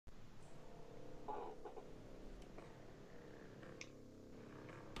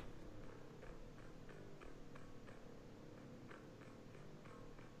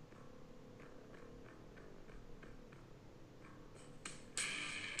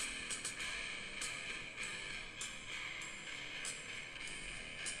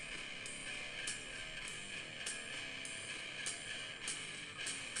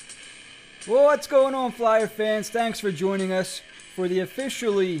Well, what's going on, Flyer fans? Thanks for joining us for the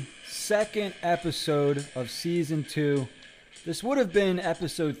officially second episode of Season 2. This would have been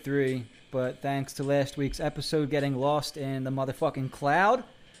Episode 3, but thanks to last week's episode getting lost in the motherfucking cloud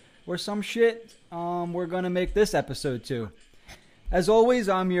or some shit, we're going to make this Episode 2. As always,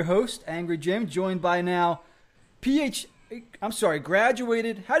 I'm your host, Angry Jim, joined by now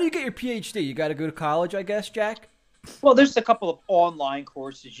graduated. How do you get your PhD? You got to go to college, I guess, Jack? Well, there's a couple of online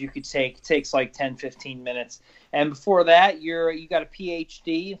courses you could take. It takes like 10, 15 minutes. And before that, you got a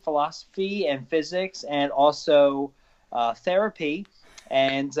PhD in philosophy and physics and also therapy.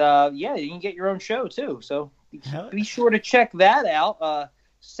 And, you can get your own show, too. So be sure to check that out.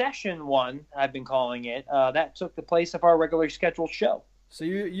 Session 1, I've been calling it. That took the place of our regularly scheduled show. So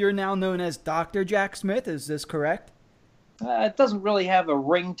you're now known as Dr. Jack Smith. Is this correct? It doesn't really have a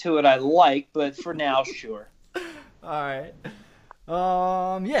ring to it I like, but for now, sure. All right.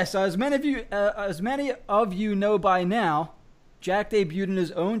 So as many of you know by now, Jack debuted in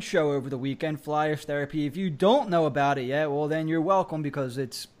his own show over the weekend, Flyers Therapy. If you don't know about it yet, well, then you're welcome because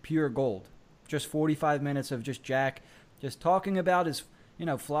it's pure gold. Just 45 minutes of just Jack just talking about his,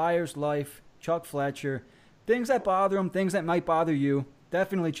 Flyers life, Chuck Fletcher, things that bother him, things that might bother you.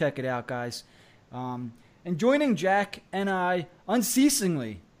 Definitely check it out, guys. And joining Jack and I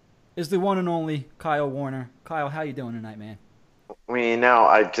unceasingly is the one and only Kyle Warner. Kyle, how you doing tonight, man? Well,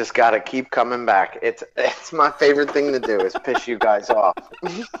 I just got to keep coming back. It's my favorite thing to do is piss you guys off.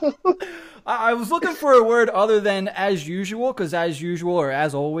 I was looking for a word other than as usual, because as usual or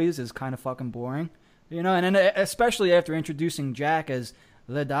as always is kind of fucking boring. And then especially after introducing Jack as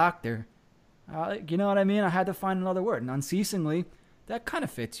the doctor, you know what I mean? I had to find another word. And unceasingly, that kind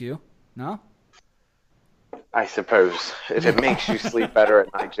of fits you, no? I suppose. If it makes you sleep better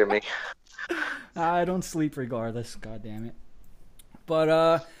at night, Jimmy. I don't sleep regardless, god damn it.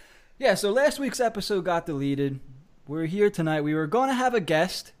 But, so last week's episode got deleted. We're here tonight. We were going to have a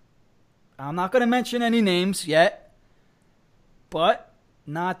guest. I'm not going to mention any names yet. But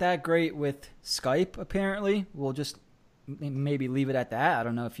not that great with Skype, apparently. We'll just maybe leave it at that. I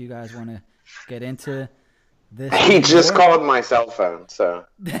don't know if you guys want to get into this. He just called my cell phone, so...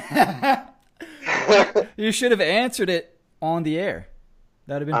 You should have answered it on the air.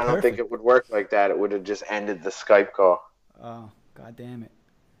 That'd have been perfect. I don't think it would work like that. It would have just ended the Skype call. Oh, god damn it.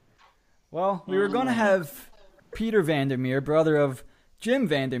 Well, we were going to have Peter Vandermeer, brother of Jim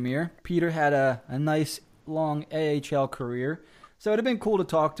Vandermeer. Peter had a nice, long AHL career, so it would have been cool to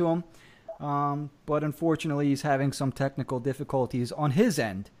talk to him. But unfortunately, he's having some technical difficulties on his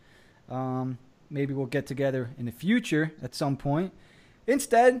end. Maybe we'll get together in the future at some point.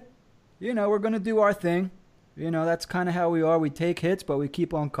 Instead, we're going to do our thing. That's kind of how we are. We take hits, but we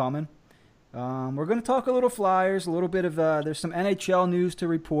keep on coming. We're going to talk a little Flyers, a little bit of, there's some NHL news to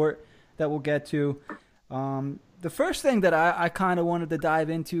report that we'll get to. The first thing that I kind of wanted to dive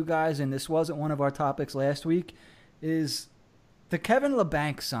into, guys, and this wasn't one of our topics last week, is the Kevin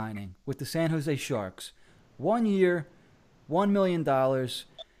Labanc signing with the San Jose Sharks. 1 year, $1 million.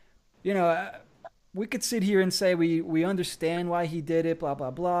 We could sit here and say we understand why he did it, blah,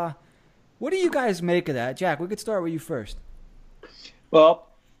 blah, blah. What do you guys make of that? Jack, we could start with you first. Well,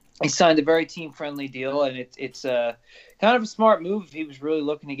 he signed a very team-friendly deal, and it's kind of a smart move if he was really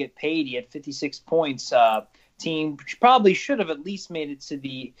looking to get paid. He had 56 points. Team probably should have at least made it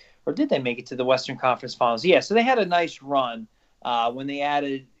to or did they make it to the Western Conference Finals? Yeah, so they had a nice run. When they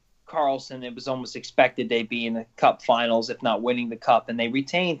added Carlson, it was almost expected they'd be in the Cup Finals, if not winning the Cup, and they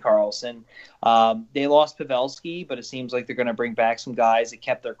retained Carlson. They lost Pavelski, but it seems like they're going to bring back some guys that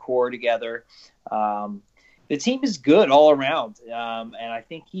kept their core together. The team is good all around, and I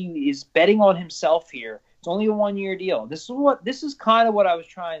think he is betting on himself here. It's only a 1 year deal. This is kind of what I was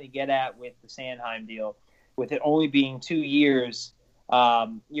trying to get at with the Sanheim deal, with it only being 2 years.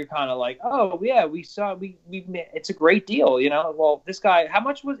 You're kind of like, oh yeah, it's a great deal, Well, this guy, how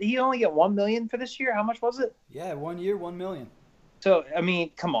much was he? Only get $1 million for this year? How much was it? Yeah, 1 year, $1 million. So I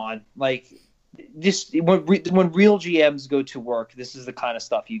mean, come on, like this when real GMs go to work, this is the kind of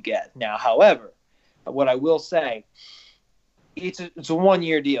stuff you get. Now, however, what I will say, it's a 1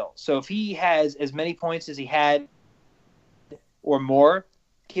 year deal. So if he has as many points as he had or more,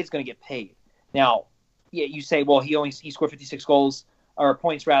 kid's going to get paid. Now, yeah, you say, well, he scored 56 goals. Or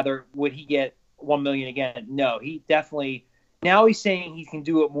points rather, would he get $1 million again? No, he definitely. Now he's saying he can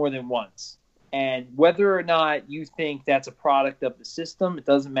do it more than once, and whether or not you think that's a product of the system, it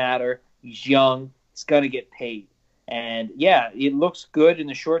doesn't matter. He's young; he's gonna get paid, and yeah, it looks good in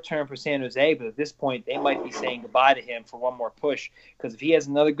the short term for San Jose. But at this point, they might be saying goodbye to him for one more push because if he has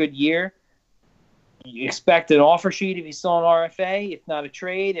another good year, You expect an offer sheet if he's still an RFA, if not a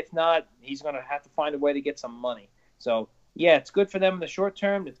trade. If not, he's going to have to find a way to get some money. So, yeah, it's good for them in the short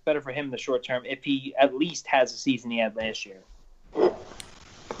term. It's better for him in the short term if he at least has the season he had last year.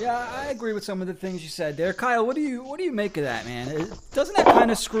 Yeah, I agree with some of the things you said there. Kyle, what do you make of that, man? Doesn't that kind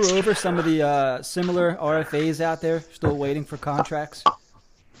of screw over some of the similar RFAs out there still waiting for contracts?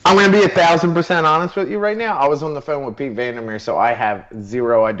 I'm going to be 1,000% honest with you right now. I was on the phone with Pete Vandermeer, so I have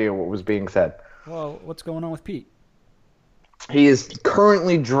zero idea what was being said. Well, what's going on with Pete? He is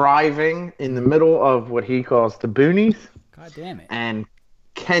currently driving in the middle of what he calls the boonies. God damn it. And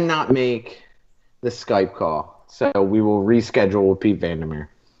cannot make the Skype call. So we will reschedule with Pete Vandermeer.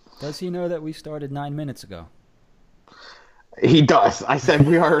 Does he know that we started 9 minutes ago? He does. I said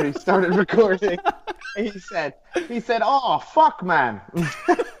we already started recording. He said, "Oh, fuck, man."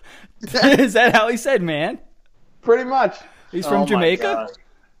 Is that how he said, man? Pretty much. He's from Jamaica?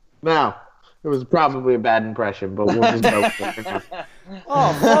 No. It was probably a bad impression, but we'll just go for it.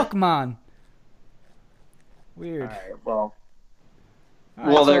 Oh, fuck, man. Weird. All right,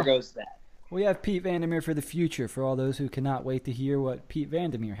 well, there goes that. We have Pete Vandermeer for the future, for all those who cannot wait to hear what Pete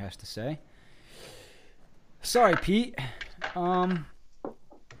Vandermeer has to say. Sorry, Pete.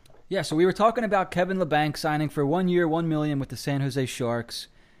 Yeah, so we were talking about Kevin Labanc signing for 1 year, $1 million with the San Jose Sharks.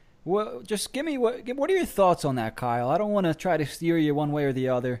 Well, just give me what are your thoughts on that, Kyle? I don't want to try to steer you one way or the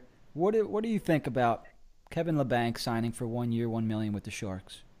other. What do you think about Kevin Labanc signing for 1 year, $1 million with the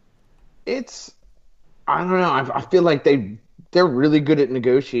Sharks? I don't know. I feel like they're really good at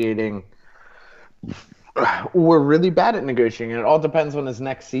negotiating. We're really bad at negotiating. It all depends on his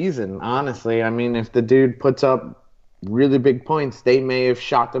next season, honestly. I mean, if the dude puts up really big points, they may have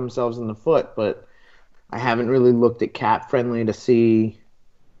shot themselves in the foot, but I haven't really looked at Cap Friendly to see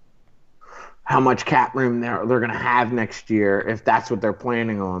how much cap room they're going to have next year, if that's what they're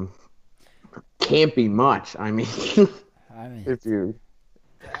planning on. Can't be much. I mean, if you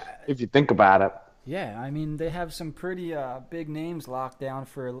think about it. Yeah, I mean, they have some pretty big names locked down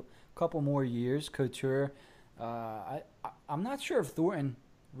for a couple more years. Couture. I'm not sure if Thornton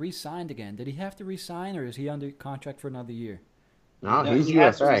re-signed again. Did he have to re-sign, or is he under contract for another year? No, he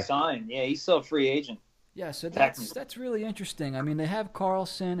has to re-sign. Yeah, he's still a free agent. Yeah, so that's really interesting. I mean, they have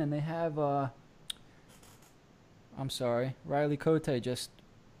Carlson and they have I'm sorry, Riley Cote just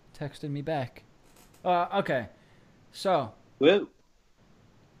texted me back. Okay, so. Woo.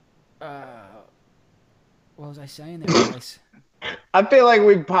 What was I saying there, guys? I feel like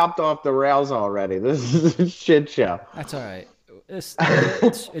we popped off the rails already. This is a shit show. That's all right.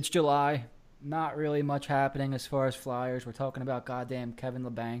 It's July. Not really much happening as far as Flyers. We're talking about goddamn Kevin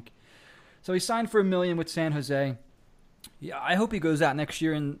Labanc. So he signed for $1 million with San Jose. Yeah, I hope he goes out next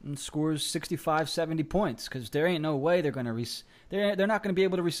year and scores 65, 70 points, because there ain't no way they're gonna they're not gonna be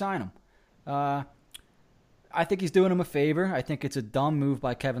able to re-sign him. I think he's doing him a favor. I think it's a dumb move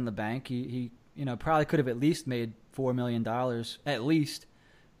by Kevin Labanc. He probably could have at least made $4 million at least.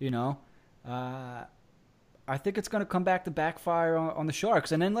 I think it's going to come back to backfire on the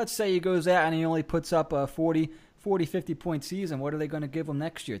Sharks. And then let's say he goes out and he only puts up a 40, 50-point season. What are they going to give him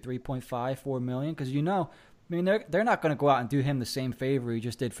next year? 3.5, $4 million? Because they're not going to go out and do him the same favor he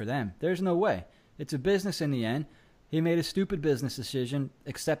just did for them. There's no way. It's a business in the end. He made a stupid business decision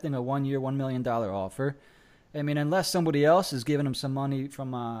accepting a 1 year, $1 million offer. I mean, unless somebody else is giving him some money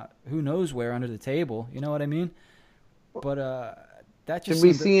from who knows where under the table. You know what I mean? But that just... Did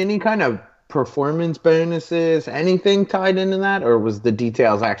we see any kind of performance bonuses, anything tied into that, or was the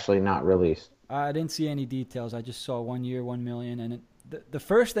details actually not released? I didn't see any details. I just saw 1 year, $1 million, and the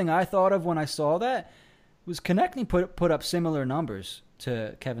first thing I thought of when I saw that was Konechny put up similar numbers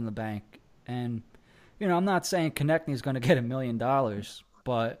to Kevin Labanc, and I'm not saying Konechny's going to get $1 million,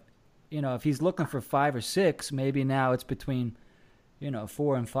 but if he's looking for 5 or 6, maybe now it's between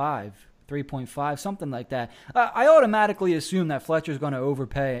 4 and 5. 3.5, something like that. I automatically assume that Fletcher's going to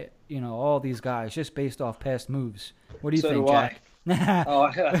overpay, all these guys just based off past moves. What do you think, Jack? Go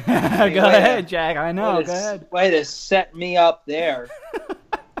ahead, Jack. I know. Go ahead. Way to set me up there.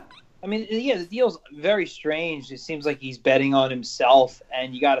 I mean, yeah, the deal's very strange. It seems like he's betting on himself,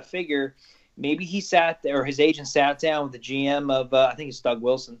 and you got to figure maybe he sat there, or his agent sat down with the GM of, I think it's Doug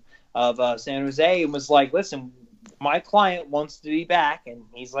Wilson, of San Jose, and was like, listen, my client wants to be back, and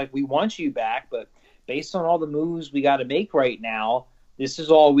he's like, we want you back, but based on all the moves we got to make right now, this is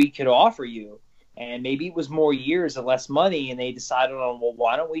all we could offer you. And maybe it was more years and less money, and they decided on, well,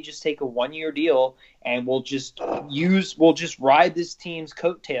 why don't we just take a 1 year deal and we'll just ride this team's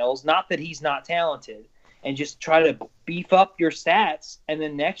coattails, not that he's not talented, and just try to beef up your stats, and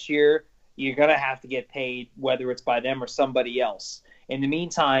then next year you're going to have to get paid, whether it's by them or somebody else. In the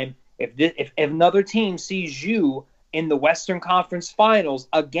meantime, if another team sees you in the Western Conference Finals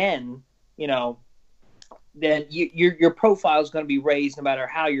again, then your profile is going to be raised no matter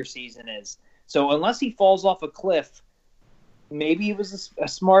how your season is. So unless he falls off a cliff, maybe it was a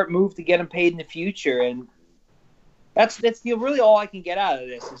smart move to get him paid in the future. And that's really all I can get out of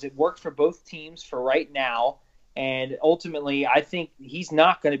this is it worked for both teams for right now. And ultimately, I think he's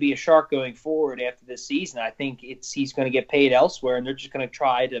not going to be a Shark going forward after this season. I think he's going to get paid elsewhere, and they're just going to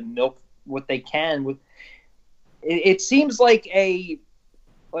try to milk what they can. It seems like it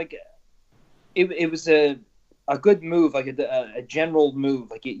was a good move, like a general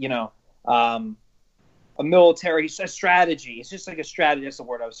move, like a military strategy. It's just like a strategy. That's the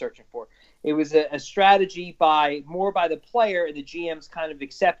word I was searching for. It was a strategy by the player, and the GM's kind of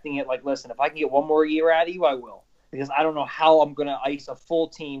accepting it. Like, listen, if I can get one more year out of you, I will, because I don't know how I'm going to ice a full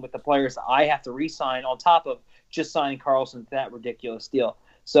team with the players that I have to re-sign on top of just signing Carlson to that ridiculous deal.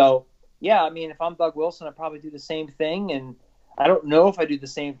 So, yeah, I mean, if I'm Doug Wilson, I'd probably do the same thing, and I don't know if I do the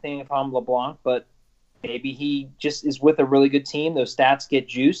same thing if I'm LeBlanc, but maybe he just is with a really good team. Those stats get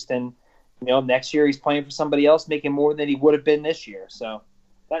juiced, and next year he's playing for somebody else, making more than he would have been this year. So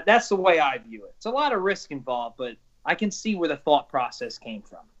that's the way I view it. It's a lot of risk involved, but I can see where the thought process came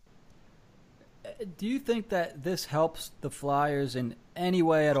from. Do you think that this helps the Flyers in any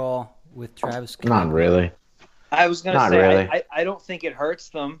way at all with Travis Konecny? Not really. I was going to say, really. I don't think it hurts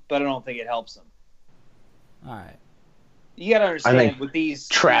them, but I don't think it helps them. All right. You got to understand with these.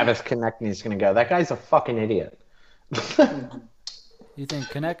 Travis Konecny is going to go. That guy's a fucking idiot. You think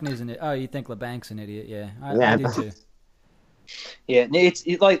Konechny's an idiot? Oh, you think LeBank's an idiot? Yeah, I do too. Yeah, it's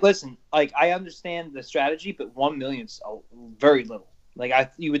like, listen, like I understand the strategy, but $1 million's very little. Like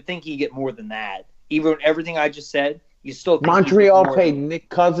you would think he'd get more than that. Even everything I just said, you still think Montreal paid Nick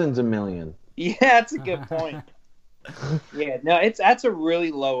Cousins $1 million. Yeah, that's a good point. Yeah, no, that's a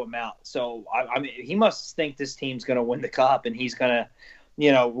really low amount. So I mean, he must think this team's going to win the cup, and he's going to,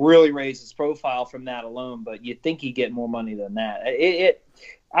 really raise his profile from that alone. But you'd think he'd get more money than that.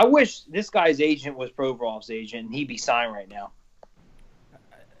 I wish this guy's agent was Provorov's agent, and he'd be signed right now.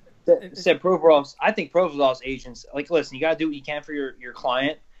 Said Provorov's. I think Provorov's agents, like, listen, you got to do what you can for your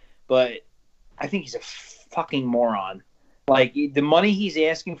client, but I think he's a fucking moron. Like, the money he's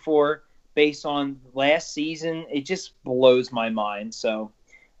asking for based on last season, it just blows my mind. So,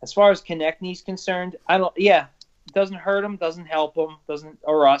 as far as Konechny's concerned, it doesn't hurt him, doesn't help him,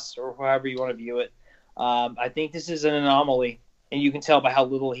 or us, or however you want to view it. I think this is an anomaly, and you can tell by how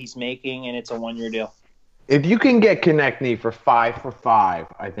little he's making, and it's a 1-year deal. If you can get Konechny for 5 for 5,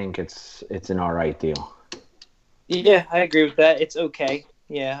 I think it's an all right deal. Yeah, I agree with that. It's okay.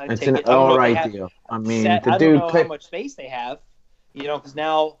 Yeah, it's an all right deal. I mean, I don't know how much space they have. Because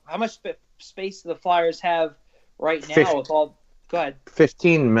now, how much space do the Flyers have right now with all? Go ahead.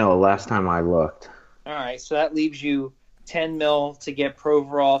 15 mil last time I looked. All right, so that leaves you 10 mil to get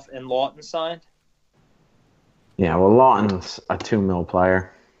Provorov and Lawton signed. Yeah, well, Lawton's a 2 mil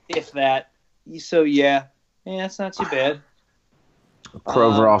player. If that. So yeah, it's not too bad.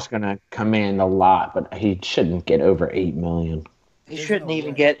 Provorov's going to command a lot, but he shouldn't get over $8 million. He shouldn't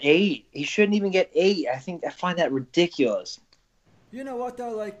even get 8. He shouldn't even get 8. I find that ridiculous. You know what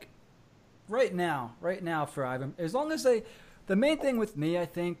though? Like right now for Ivan, as long as the main thing with me, I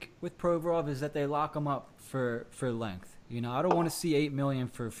think, with Provorov is that they lock him up for length. I don't want to see $8 million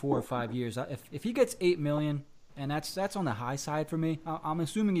for 4 or 5 years. If he gets $8 million, and that's on the high side for me, I'm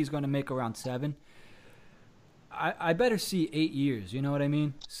assuming he's going to make around 7. I better see 8 years. You know what I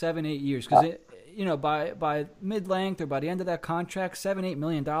mean? 7, 8 years, because by mid-length or by the end of that contract, $7-8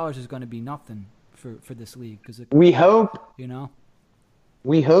 million is going to be nothing for this league. We hope.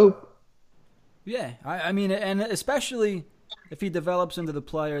 We hope. Yeah, I mean, and especially if he develops into the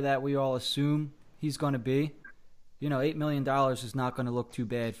player that we all assume he's going to be, $8 million is not going to look too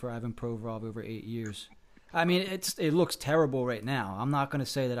bad for Ivan Provorov over 8 years. I mean, it looks terrible right now. I'm not going to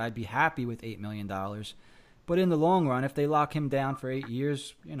say that I'd be happy with $8 million, but in the long run, if they lock him down for 8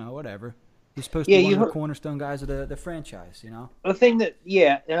 years, whatever. He's supposed to be one of the cornerstone guys of the franchise, The thing that,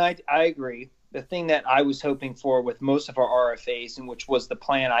 and I agree. The thing that I was hoping for with most of our RFAs, and which was the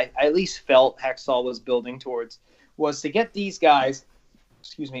plan I at least felt Hextall was building towards, was to get these guys,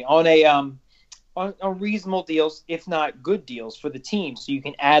 on reasonable deals, if not good deals for the team, so you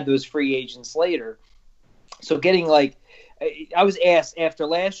can add those free agents later. So getting I was asked after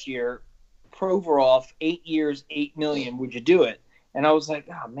last year, Provorov, 8 years, $8 million, would you do it? And I was like,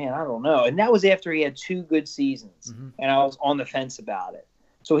 oh man, I don't know. And that was after he had 2 good seasons, and I was on the fence about it.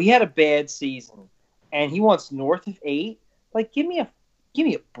 So he had a bad season, and he wants north of 8. Like, give me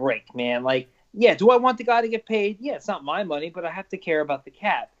a break, man. Like, yeah, do I want the guy to get paid? Yeah, it's not my money, but I have to care about the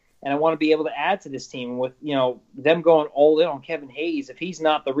cap. and I want to be able to add to this team. With them going all in on Kevin Hayes, if he's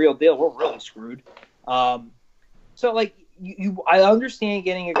not the real deal, we're really screwed. So like I understand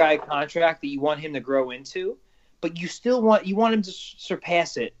getting a guy a contract that you want him to grow into, but you still want him to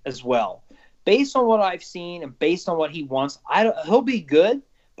surpass it as well. Based on what I've seen and based on what he wants, he'll be good,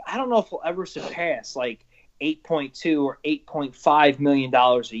 but I don't know if he'll ever surpass like $8.2 or $8.5 million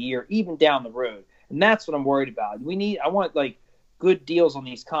a year, even down the road. And that's what I'm worried about. I want like good deals on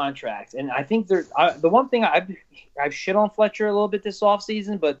these contracts. And I think the one thing I've shit on Fletcher a little bit this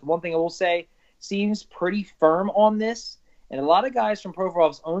offseason, but the one thing I will say, seems pretty firm on this. And a lot of guys from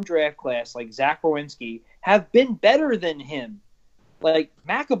Provorov's own draft class, like Zach Werenski, have been better than him. Like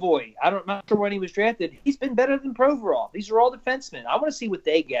McAvoy, I'm not sure when he was drafted. He's been better than Provorov. These are all defensemen. I want to see what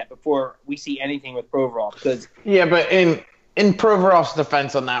they get before we see anything with Provorov. Because but in Provorov's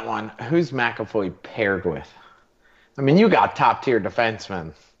defense on that one, who's McAvoy paired with? I mean, you got top-tier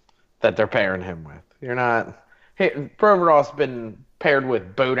defensemen that they're pairing him with. You're not – Provorov's been paired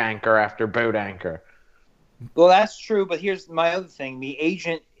with boat anchor after boat anchor. Well, that's true, but here's my other thing. The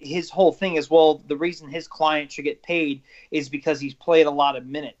agent, his whole thing is, well, the reason his client should get paid is because he's played a lot of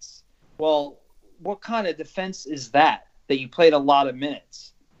minutes. Well, what kind of defense is that you played a lot of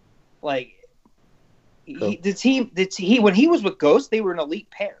minutes? Like, when he was with Ghost, they were an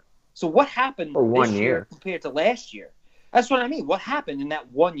elite pair. So what happened for 1 this year compared to last year? That's what I mean. What happened in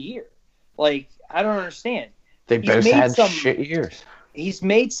that 1 year? Like, I don't understand. They both had shit years. He's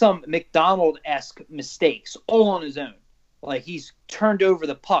made some McDonald-esque mistakes all on his own. Like, he's turned over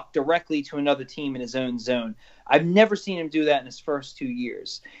the puck directly to another team in his own zone. I've never seen him do that in his first 2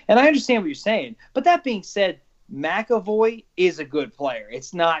 years. And I understand what you're saying. But that being said, McAvoy is a good player.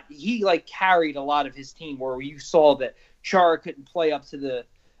 It's not – he, like, carried a lot of his team where you saw that Chara couldn't play up to the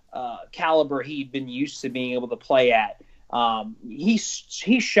caliber he'd been used to being able to play at. He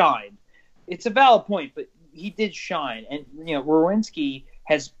shined. It's a valid point, but he did shine. And, Werenski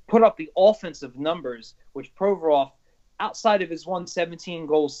has put up the offensive numbers, which Provorov, outside of his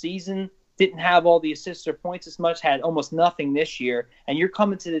 117-goal season, didn't have all the assists or points as much, had almost nothing this year. And you're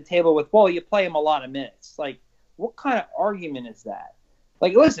coming to the table with, well, you play him a lot of minutes. Like, what kind of argument is that?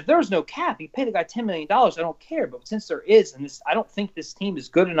 Like, listen, if there was no cap, you paid the guy $10 million, I don't care. But since there is, and I don't think this team is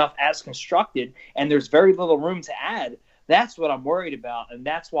good enough as constructed, and there's very little room to add, that's what I'm worried about, and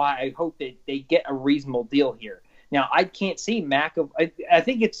that's why I hope that they get a reasonable deal here. Now, I can't see McAvoy. I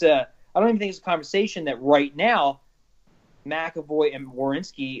think I don't even think it's a conversation that right now McAvoy and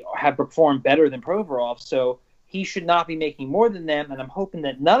Werenski have performed better than Provorov, so he should not be making more than them, and I'm hoping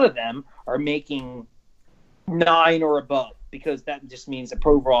that none of them are making 9 or above, because that just means that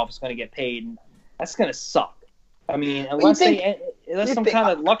Provorov is going to get paid, and that's going to suck. I mean, unless some kind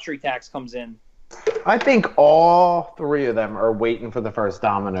of luxury tax comes in. I think all three of them are waiting for the first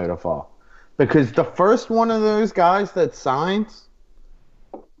domino to fall. Because the first one of those guys that signs,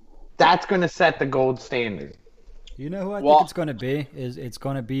 that's going to set the gold standard. You know who I think it's going to be? It's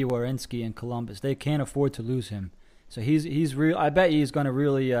going to be Werenski in Columbus. They can't afford to lose him. So he's real. I bet he's going to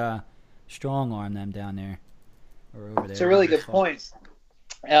really strong arm them down there or over there. It's a really good point.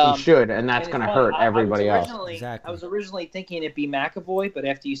 He should, and that's going to hurt everybody else. Exactly. I was originally thinking it'd be McAvoy, but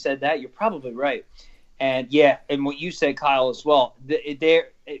after you said that, you're probably right. And and what you said, Kyle, as well.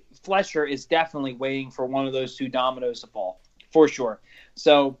 Fletcher is definitely waiting for one of those two dominoes to fall, for sure.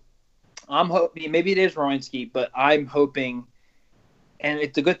 So I'm hoping, maybe it is Werenski, but I'm hoping, and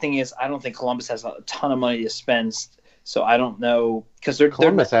the good thing is I don't think Columbus has a ton of money to spend, so I don't know, because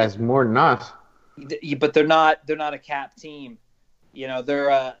Columbus has more than us. But they're not a cap team. They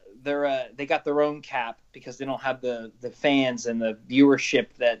got their own cap because they don't have the fans and the viewership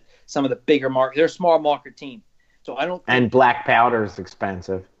that some of the bigger market. They're a small market team, so I don't. And black powder is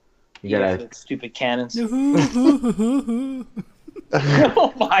expensive. You gotta stupid cannons.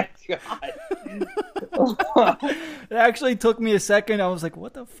 Oh my god! It actually took me a second. I was like,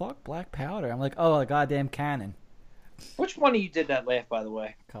 "What the fuck, black powder?" I'm like, "Oh, a goddamn cannon." Which one of you did that laugh, by the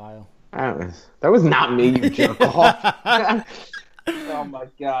way? Kyle. That was not me, you jerk off. Oh my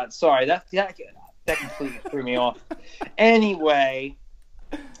god! Sorry, that completely threw me off. Anyway,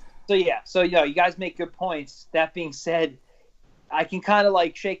 so you guys make good points. That being said, I can kind of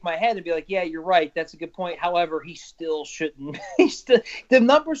like shake my head and be like, yeah, you're right. That's a good point. However, he still shouldn't. The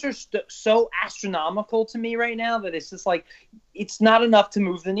numbers are so astronomical to me right now that it's just like it's not enough to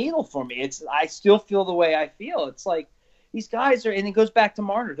move the needle for me. I still feel the way I feel. It's like these guys are, and it goes back to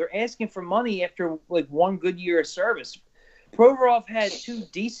Marner. They're asking for money after like one good year of service. Provorov had 2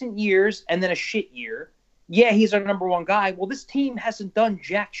 decent years and then a shit year. yeah, he's our number one guy. Well, this team hasn't done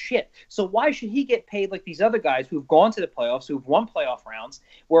jack shit. So why should he get paid like these other guys who've gone to the playoffs, who've won playoff rounds,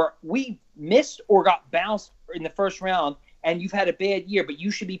 where we missed or got bounced in the first round, and you've had a bad year, but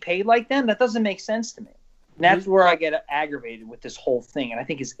you should be paid like them? That doesn't make sense to me. And that's where I get aggravated with this whole thing, and I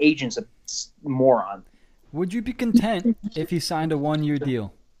think his agent's a moron. Would you be content if he signed a 1-year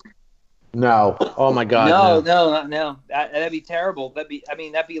deal? No. Oh my God. No. That'd be terrible. That'd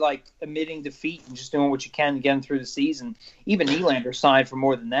be like admitting defeat and just doing what you can to get him through the season. Even Nylander signed for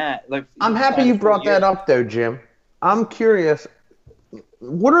more than that. Like, I'm happy you brought that up, though, Jim. I'm curious.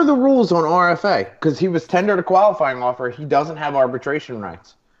 What are the rules on RFA? Because he was tendered a qualifying offer. He doesn't have arbitration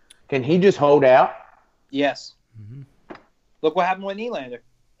rights. Can he just hold out? Yes. Mm-hmm. Look what happened with Nylander.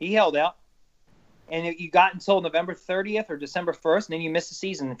 He held out. And you got until November 30th or December 1st, and then you miss the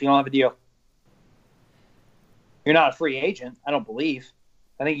season if you don't have a deal. You're not a free agent, I don't believe.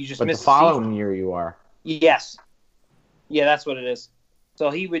 I think you just missed the following year you are. Yes. Yeah, that's what it is.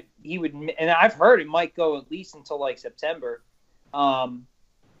 So he would, and I've heard it might go at least until like September.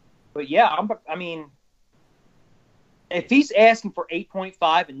 But yeah, I mean, if he's asking for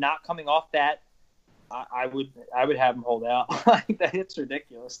 8.5 and not coming off that, I would have him hold out. It's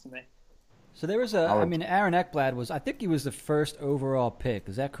ridiculous to me. So there was Aaron Ekblad I think he was the first overall pick.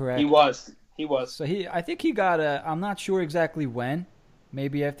 Is that correct? He was. So I think he got I'm not sure exactly when,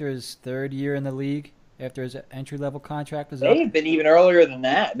 maybe after his third year in the league, after his entry-level contract was up. May have been even earlier than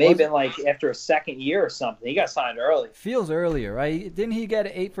that. May have been like after a second year or something. He got signed early. Feels earlier, right? Didn't he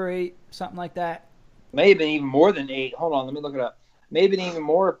get 8 for 8, something like that? May have been even more than 8. Hold on, let me look it up. May have been even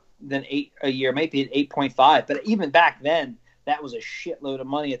more than 8 a year, maybe 8.5. But even back then, that was a shitload of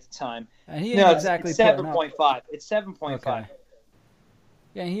money at the time. And he ain't exactly it's 7.5. It's 7.5. Okay.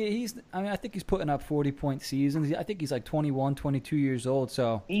 Yeah, he's. I mean, I think he's putting up 40-point seasons. I think he's like 21, 22 years old.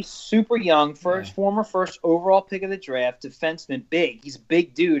 So he's super young. Former first overall pick of the draft, defenseman, big. He's a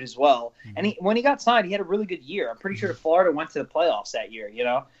big dude as well. Mm-hmm. And when he got signed, he had a really good year. I'm pretty sure Florida went to the playoffs that year. You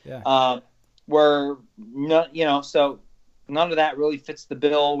know, yeah. So none of that really fits the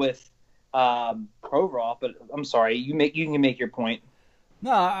bill with Provorov. But I'm sorry, you can make your point.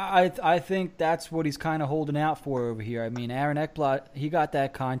 No, I think that's what he's kind of holding out for over here. I mean, Aaron Ekblad, he got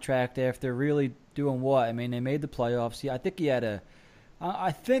that contract after really doing what? I mean, they made the playoffs. I think he had off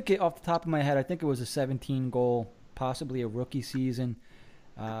the top of my head, I think it was a 17-goal, possibly a rookie season.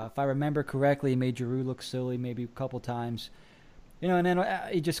 If I remember correctly, he made Giroux look silly maybe a couple times. You know, and then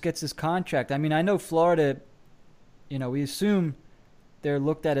he just gets this contract. I mean, I know Florida, you know, we assume they're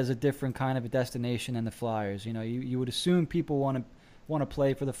looked at as a different kind of a destination than the Flyers. You know, you would assume people want to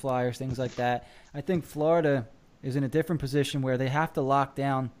play for the Flyers, things like that. I think Florida is in a different position where they have to lock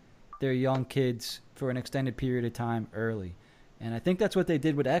down their young kids for an extended period of time early. And I think that's what they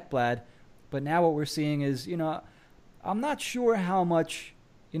did with Ekblad. But now what we're seeing is, you know, I'm not sure how much,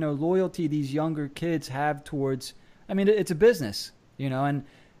 you know, loyalty these younger kids have towards, I mean, it's a business, you know, and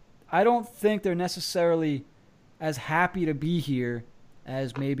I don't think they're necessarily as happy to be here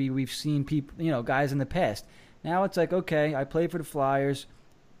as maybe we've seen people, you know, guys in the past. Now it's like, okay, I play for the Flyers.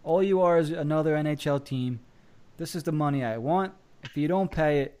 All you are is another NHL team. This is the money I want. If you don't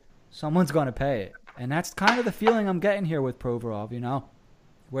pay it, someone's going to pay it. And that's kind of the feeling I'm getting here with Provorov, you know,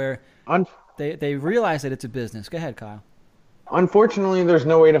 where they realize that it's a business. Go ahead, Kyle. Unfortunately, there's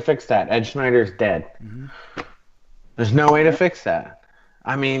no way to fix that. Ed Schneider's dead. Mm-hmm. There's no way to fix that.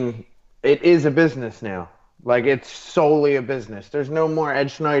 I mean, it is a business now. Like, it's solely a business. There's no more Ed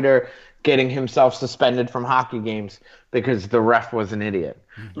Schneider getting himself suspended from hockey games because the ref was an idiot.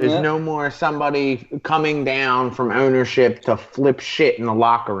 There's no more somebody coming down from ownership to flip shit in the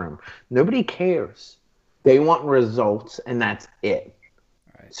locker room. Nobody cares. They want results, and that's it.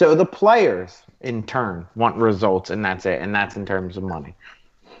 Right. So the players, in turn, want results, and that's it. And that's in terms of money.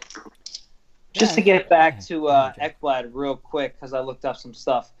 Just to get back to Ekblad real quick, because I looked up some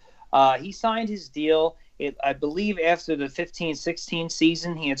stuff. He signed his deal. I believe after the 15-16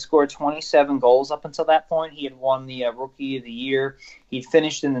 season, he had scored 27 goals up until that point. He had won the Rookie of the Year. He'd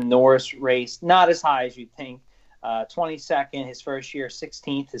finished in the Norris race, not as high as you'd think. 22nd his first year,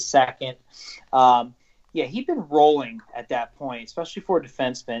 16th his second. He'd been rolling at that point, especially for a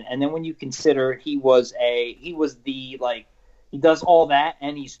defenseman. And then when you consider he does all that,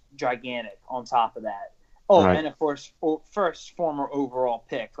 and he's gigantic on top of that. Oh, right. And of course, first former overall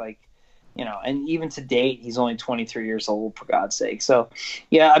pick, you know, and even to date, he's only 23 years old, for God's sake. So,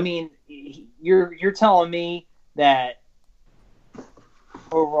 yeah, I mean, you're telling me that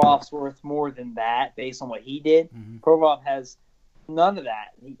Provorov's worth more than that based on what he did? Mm-hmm. Provorov has none of that.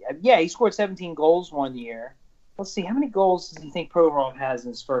 He scored 17 goals one year. Let's see, how many goals does he think Provorov has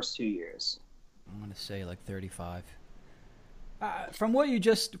in his first 2 years? I'm gonna say like 35. From what you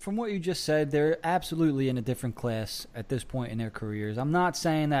just said, they're absolutely in a different class at this point in their careers. I'm not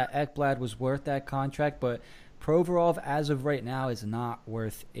saying that Ekblad was worth that contract, but Provorov, as of right now, is not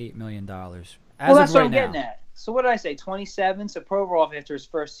worth $8 million. Well, that's what I'm getting at. So what did I say? 27. So Provorov, after his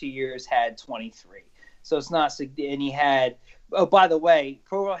first 2 years, had 23. So it's not. And he had. Oh, by the way,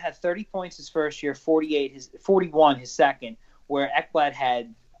 Provorov had 30 points his first year, 41 his second, where Ekblad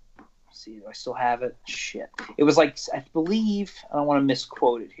had. See, do I still have it? Shit. It was like, I believe, I don't want to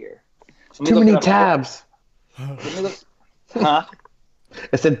misquote it here. Too many tabs. Let me look. Huh?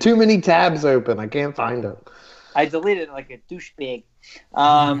 I said too many tabs open. I can't find them. I deleted it like a douchebag.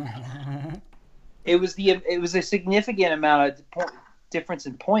 It was a significant amount of difference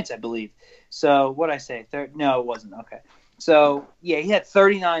in points, I believe. So what did I say? No, it wasn't. Okay. So yeah, he had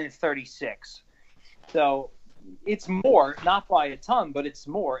 39 and 36. So it's more, not by a ton, but it's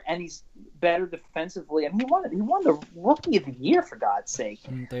more, and he's better defensively. I mean, he won the Rookie of the Year, for God's sake.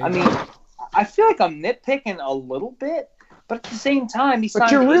 I mean, I feel like I'm nitpicking a little bit, but at the same time,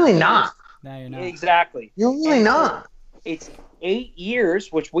 But you're really not. No, you're not. Exactly. You're really not. It's 8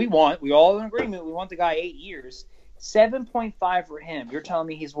 years, which we want. We all in agreement. We want the guy 8 years. 7.5 for him. You're telling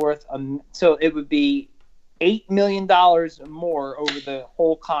me he's worth so it would be $8 million more over the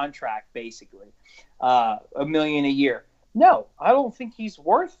whole contract, basically. $1 million a year. No, I don't think he's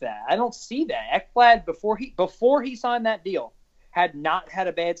worth that. I don't see that. Ekblad, before he signed that deal, had not had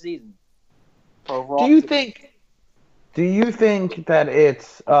a bad season. Overall. Do you think that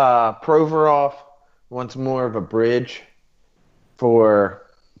it's Provorov wants more of a bridge for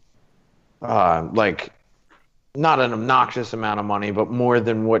like not an obnoxious amount of money, but more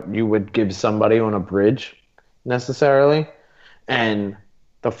than what you would give somebody on a bridge necessarily? And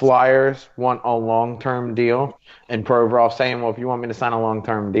the Flyers want a long-term deal, and Provorov saying, well, if you want me to sign a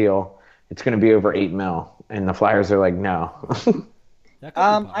long-term deal, it's going to be over $8 million. And the Flyers are like, no.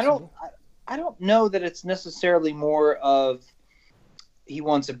 I don't know that it's necessarily more of he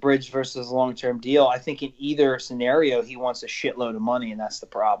wants a bridge versus a long-term deal. I think in either scenario, he wants a shitload of money, and that's the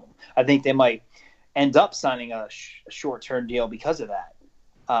problem. I think they might end up signing a short-term deal because of that.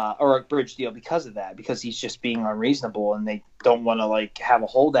 Or a bridge deal because of that, because he's just being unreasonable and they don't want to like have a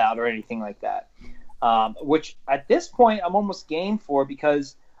holdout or anything like that. Which at this point I'm almost game for,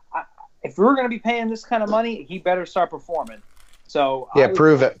 because if we were going to be paying this kind of money, he better start performing. So yeah,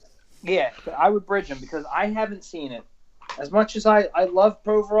 prove it. Yeah, I would bridge him because I haven't seen it. As much as I love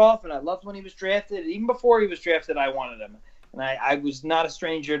Provorov and I loved when he was drafted, even before he was drafted, I wanted him. And I was not a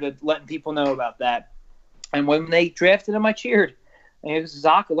stranger to letting people know about that. And when they drafted him, I cheered. And it was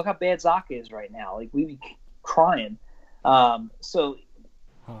Zacha. Look how bad Zacha is right now. Like, we'd be crying. But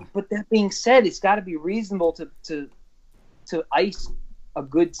that being said, it's got to be reasonable to ice a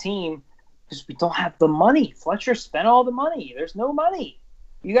good team because we don't have the money. Fletcher spent all the money. There's no money.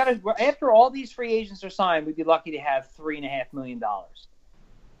 You got to, after all these free agents are signed, we'd be lucky to have $3.5 million.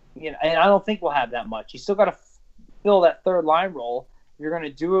 You know, and I don't think we'll have that much. You still got to fill that third line role. If you're going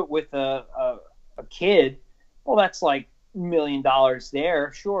to do it with a kid, well, that's like $1 million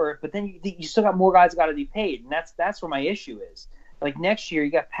there, sure, but then you still got more guys got to be paid, and that's where my issue is. Like next year,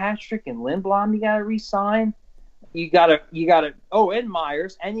 you got Patrick and Lindblom you got to re-sign. You got to and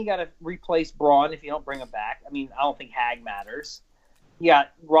Myers, and you got to replace Braun if you don't bring him back. I mean, I don't think Hag matters. You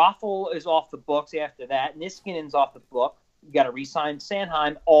got Raffle is off the books after that. Niskanen's off the book. You got to re-sign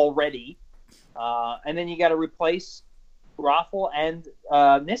Sanheim already, and then you got to replace Raffle and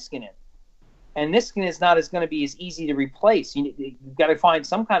Niskanen. And Niskanen is not going to be as easy to replace. You've got to find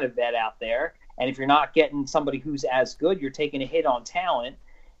some kind of vet out there. And if you're not getting somebody who's as good, you're taking a hit on talent.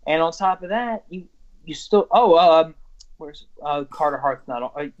 And on top of that, you still where's Carter Hart's not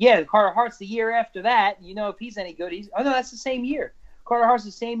on? Carter Hart's the year after that. You know, if he's any good, that's the same year. Carter Hart's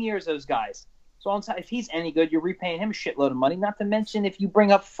the same year as those guys. So on top, if he's any good, you're repaying him a shitload of money. Not to mention if you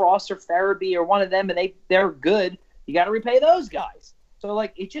bring up Frost or Farabee or one of them and they're good, you got to repay those guys. So,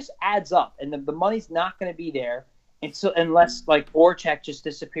 like, it just adds up, and the money's not going to be there unless, like, Orchek just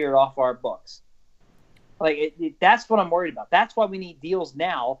disappeared off our books. Like, that's what I'm worried about. That's why we need deals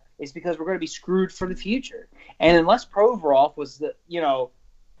now, is because we're going to be screwed for the future. And unless Provorov was the,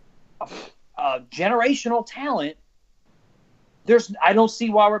 generational talent, I don't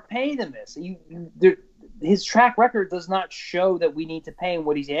see why we're paying him this. His track record does not show that we need to pay him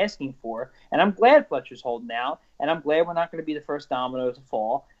what he's asking for. And I'm glad Fletcher's holding out, and I'm glad we're not going to be the first domino to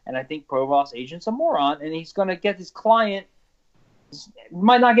fall. And I think Provorov's agent's a moron, and he's going to get his client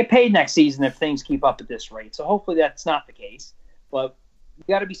might not get paid next season if things keep up at this rate. So hopefully that's not the case. But you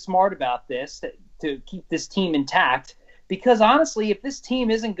got to be smart about this to keep this team intact, Because honestly, if this team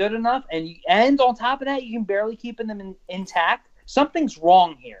isn't good enough, and on top of that, you can barely keep them intact, something's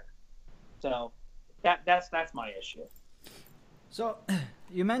wrong here. So that's my issue. So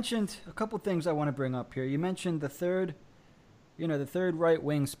you mentioned a couple things I want to bring up here. You mentioned the third right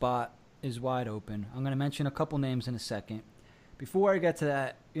wing spot is wide open. I'm going to mention a couple names in a second. Before I get to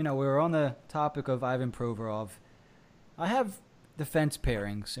that, we're on the topic of Ivan Provorov. I have defense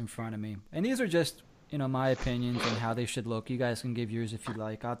pairings in front of me, and these are just my opinions on how they should look. You guys can give yours if you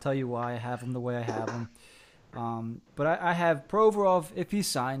like. I'll tell you why I have them the way I have them. But I have Provorov if he's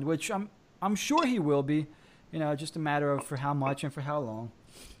signed, which I'm sure he will be. Just a matter of for how much and for how long.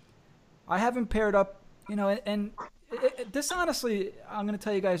 I haven't paired up, this honestly, I'm going to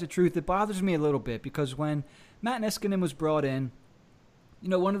tell you guys the truth. It bothers me a little bit because when Matt Niskanen was brought in,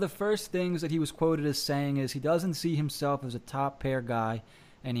 one of the first things that he was quoted as saying is he doesn't see himself as a top pair guy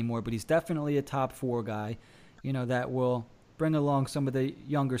anymore, but he's definitely a top 4 guy, that will bring along some of the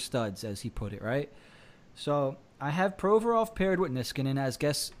younger studs, as he put it, right? So I have Provorov paired with Niskanen as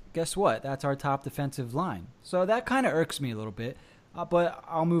guess what? That's our top defensive line. So that kind of irks me a little bit, but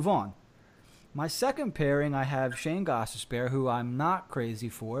I'll move on. My second pairing, I have Shane Gostisbehere, who I'm not crazy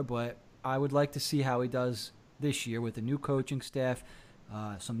for, but I would like to see how he does this year with the new coaching staff,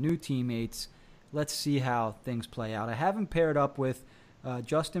 some new teammates. Let's see how things play out. I haven't paired up with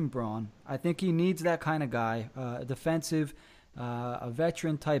Justin Braun. I think he needs that kind of guy, a defensive, a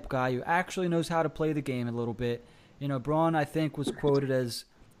veteran-type guy who actually knows how to play the game a little bit. Braun, I think, was quoted as,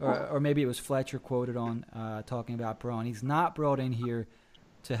 or maybe it was Fletcher quoted on talking about Braun. He's not brought in here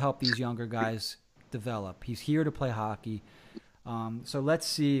to help these younger guys develop. He's here to play hockey. So let's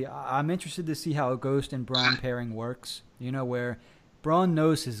see. I'm interested to see how a Ghost and Braun pairing works, where Braun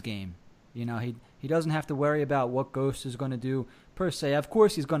knows his game. He doesn't have to worry about what Ghost is going to do per se. Of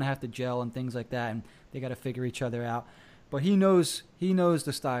course, he's going to have to gel and things like that, and they got to figure each other out. But he knows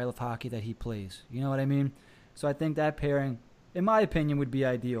the style of hockey that he plays. You know what I mean? So I think that pairing, in my opinion, would be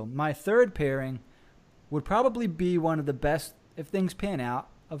ideal. My third pairing would probably be one of the best if things pan out,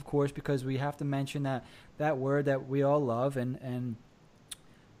 of course, because we have to mention that word that we all love, and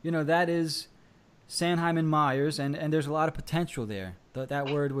that is Sanheim and Myers, and there's a lot of potential there. That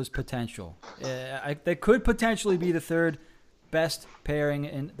word was potential. That could potentially be the third best pairing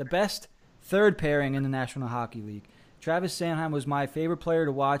in the best third pairing in the National Hockey League. Travis Sanheim was my favorite player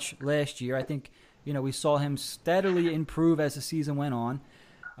to watch last year. I think we saw him steadily improve as the season went on.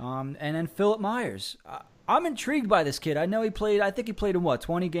 And then Philip Myers. I'm intrigued by this kid. I know I think he played in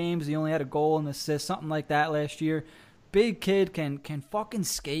 20 games. He only had a goal and assist, something like that last year. Big kid, can fucking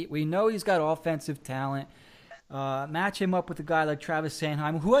skate. We know he's got offensive talent. Match him up with a guy like Travis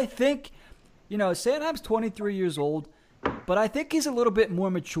Sanheim, who I think, Sanheim's 23 years old, but I think he's a little bit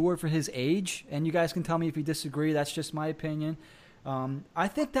more mature for his age, and you guys can tell me if you disagree. That's just my opinion. I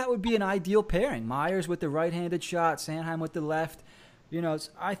think that would be an ideal pairing. Myers with the right-handed shot, Sanheim with the left.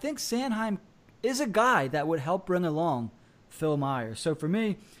 I think Sanheim is a guy that would help bring along Phil Myers. So for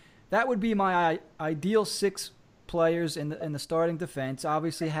me, that would be my ideal 6 players in the starting defense.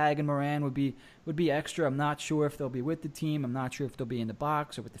 Obviously, Hag and Moran would be extra. I'm not sure if they'll be with the team. I'm not sure if they'll be in the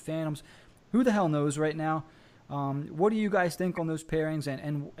box or with the Phantoms. Who the hell knows right now? What do you guys think on those pairings,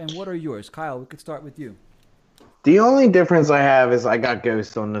 and what are yours? Kyle, we could start with you. The only difference I have is I got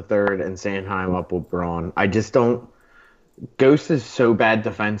Ghost on the third and Sanheim up with Braun. I just don't. Ghost is so bad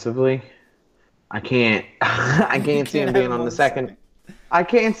defensively. I can't see him being on the second. I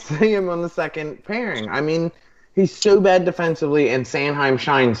can't see him on the second pairing. I mean, he's so bad defensively, and Sanheim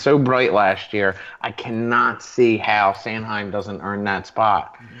shined so bright last year. I cannot see how Sanheim doesn't earn that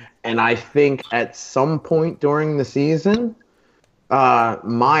spot. Mm-hmm. And I think at some point during the season,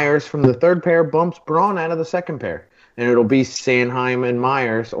 Myers from the third pair bumps Braun out of the second pair. And it'll be Sanheim and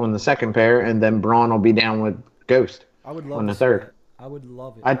Myers on the second pair, and then Braun will be down with Ghost on the third. I would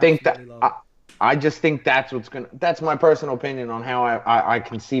love it. I think that I just think that's that's my personal opinion on how I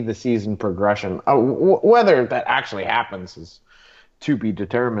can see the season progression. Whether that actually happens is to be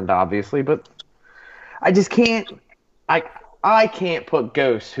determined, obviously, but I just can't. I can't put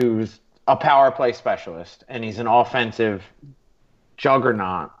Ghost, who's a power play specialist, and he's an offensive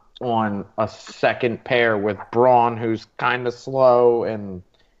juggernaut, on a second pair with Braun, who's kind of slow, and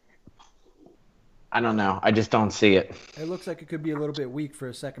I don't know. I just don't see it. It looks like it could be a little bit weak for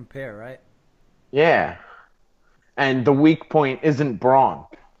a second pair, right? Yeah. And the weak point isn't Braun.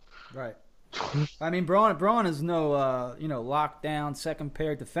 Right. I mean, Braun is no, lockdown second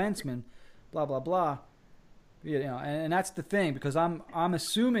pair defenseman, blah, blah, blah. And that's the thing, because I'm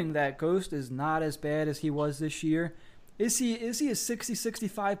assuming that Ghost is not as bad as he was this year. Is he a 60,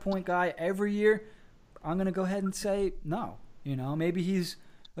 65 point guy every year? I'm going to go ahead and say no. Maybe he's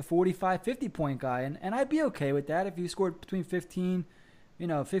a 45, 50-point guy, and I'd be okay with that if he scored between 15,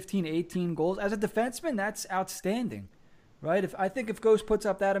 18 goals. As a defenseman, that's outstanding, right? I think if Ghost puts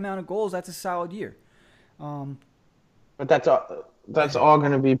up that amount of goals, that's a solid year. But that's all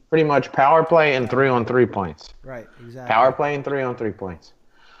going to be pretty much power play and 3-on-3 points. Right, exactly. Power play and 3-on-3 points.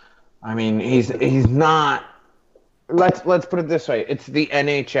 I mean, he's not. Let's put it this way: it's the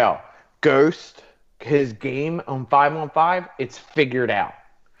NHL. Ghost, his game on 5-on-5, it's figured out.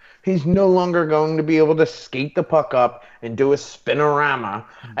 He's no longer going to be able to skate the puck up and do a spinorama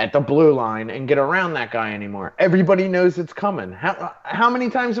at the blue line and get around that guy anymore. Everybody knows it's coming. How many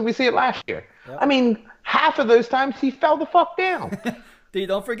times did we see it last year? Yep. I mean, half of those times he fell the fuck down. Dude,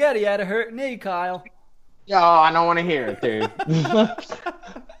 don't forget he had a hurt knee, Kyle. Oh, I don't want to hear it, dude.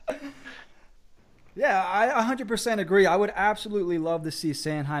 Yeah, I 100% agree. I would absolutely love to see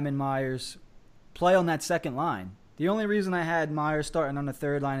Sanheim and Myers play on that second line. The only reason I had Myers starting on the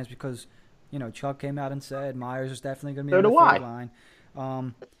third line is because, Chuck came out and said Myers is definitely going to be on the third line.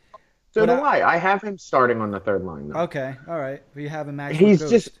 So do I. I have him starting on the third line, though. Okay, all right. But you have him matched He's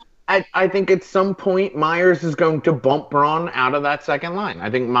with just Ghost. I think at some point Myers is going to bump Braun out of that second line. I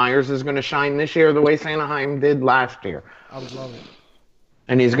think Myers is going to shine this year the way Sanheim did last year. I would love it.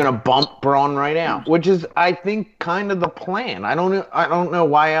 And he's going to bump Braun right out, which is, I think, kind of the plan. I don't know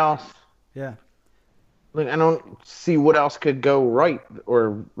why else. Yeah. Like, I don't see what else could go right,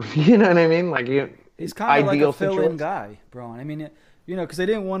 or you know what I mean? Like, he's kind of like a fill-in guy, Braun. I mean, because they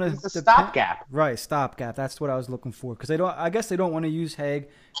didn't want to. It's a stopgap. Right, stopgap. That's what I was looking for. Because I guess they don't want to use Haig.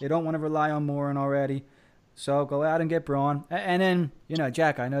 They don't want to rely on Morin already. So go out and get Braun. And then,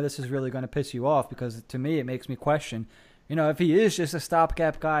 Jack, I know this is really going to piss you off because to me it makes me question. If he is just a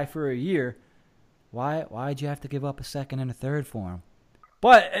stopgap guy for a year, why'd you have to give up a second and a third for him?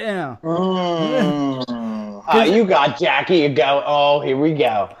 But, you got Jackie. You go, oh, here we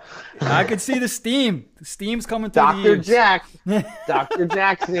go. I could see the steam. The steam's coming through Dr. Jack. Dr.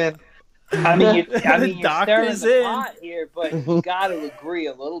 Jackson. I mean, you're stirring doctor's the in. pot here, but you got to agree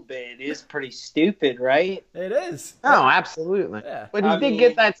a little bit. It is pretty stupid, right? It is. Oh, absolutely. Yeah. But he did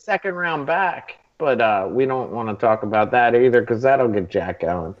get that second round back. But we don't want to talk about that either because that'll get Jack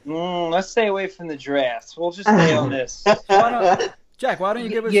going. Let's stay away from the drafts. We'll just stay on this. Jack, why don't you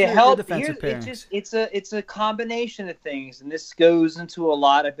give us your defensive pairings? It's a combination of things, and this goes into a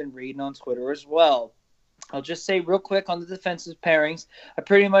lot I've been reading on Twitter as well. I'll just say real quick on the defensive pairings, I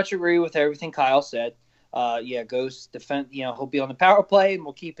pretty much agree with everything Kyle said. Ghost defend. He'll be on the power play, and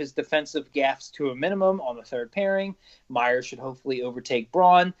we'll keep his defensive gaffes to a minimum on the third pairing. Myers should hopefully overtake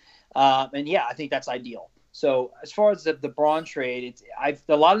Braun, I think that's ideal. So as far as the Braun trade,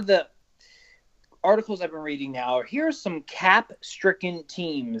 a lot of the articles I've been reading now are here's some cap-stricken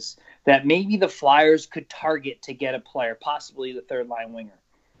teams that maybe the Flyers could target to get a player, possibly the third-line winger.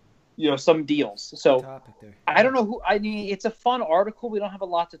 Some deals. So I don't know who. I mean, it's a fun article. We don't have a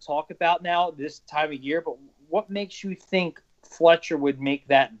lot to talk about now this time of year, but what makes you think Fletcher would make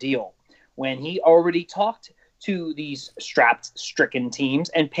that deal when he already talked to these stricken teams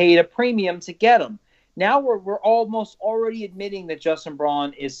and paid a premium to get them? Now we're almost already admitting that Justin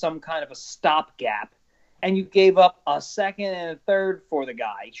Braun is some kind of a stopgap, and you gave up a second and a third for the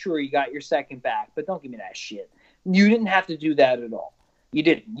guy. Sure, you got your second back, but don't give me that shit. You didn't have to do that at all. You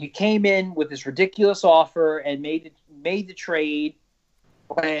didn't. You came in with this ridiculous offer and made the trade,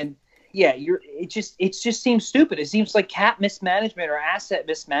 and it just seems stupid. It seems like cap mismanagement or asset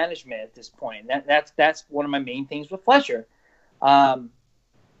mismanagement at this point. That's one of my main things with Fletcher. So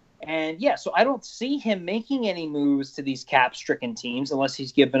I don't see him making any moves to these cap-stricken teams unless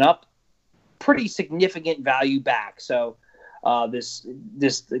he's given up pretty significant value back. So this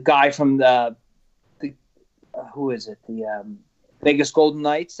guy from the Vegas Golden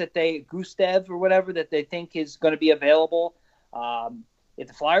Knights Gustev or whatever that they think is going to be available. If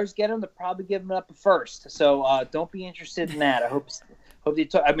the Flyers get him, they're probably giving up a first. So don't be interested in that. I hope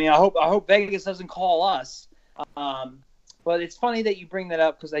Vegas doesn't call us. But it's funny that you bring that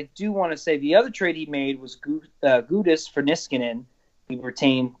up because I do want to say the other trade he made was Gudas for Niskanen. He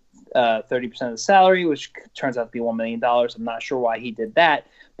retained 30% of the salary, which turns out to be $1 million. I'm not sure why he did that.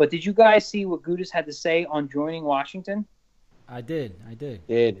 But did you guys see what Gudas had to say on joining Washington? I did.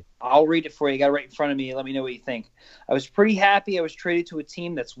 I'll read it for you. I got it right in front of me. Let me know what you think. I was pretty happy I was traded to a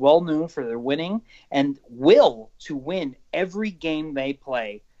team that's well known for their winning and will to win every game they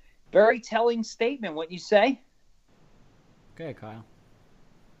play. Very telling statement, wouldn't you say? Okay, Kyle.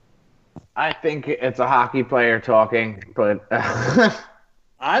 I think it's a hockey player talking, but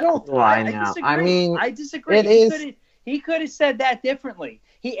I don't. Why I now? disagree. I mean, I disagree. it is. He could have said that differently.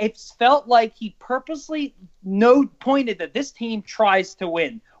 It felt like he purposely pointed that this team tries to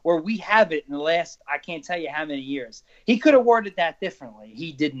win, or we have it in the last, I can't tell you how many years. He could have worded that differently.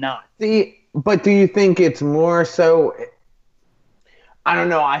 He did not. But do you think it's more so? I don't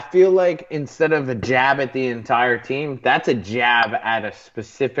know. I feel like instead of a jab at the entire team, that's a jab at a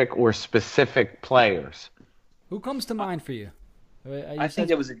specific or specific players. Who comes to mind for you? I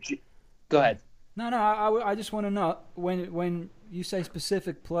think it was Go ahead. No. I just want to know when you say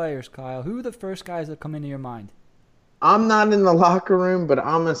specific players, Kyle. Who are the first guys that come into your mind? I'm not in the locker room, but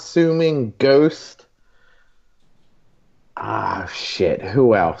I'm assuming Ghost. Shit.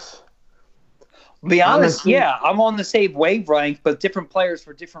 Who else? Be honest, I'm on the same wavelength, but different players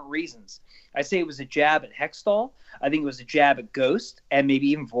for different reasons. I say it was a jab at Hextall. I think it was a jab at Ghost and maybe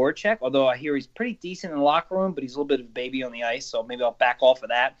even Voracek, although I hear he's pretty decent in the locker room, but he's a little bit of a baby on the ice, so maybe I'll back off of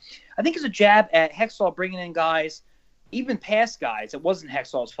that. I think it's a jab at Hextall bringing in guys, even past guys. It wasn't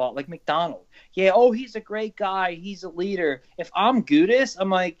Hextall's fault, like McDonald. Yeah, he's a great guy. He's a leader. If I'm Gudis, I'm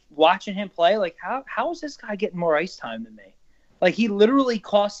like watching him play, like how is this guy getting more ice time than me? Like he literally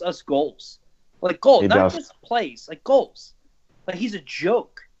costs us goals. Like goals, not just plays, like goals. Like he's a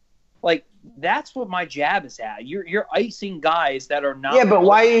joke. Like that's what my jab is at. You're icing guys that are not. Yeah, but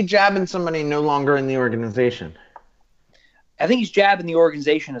why are you jabbing somebody no longer in the organization? I think he's jabbing the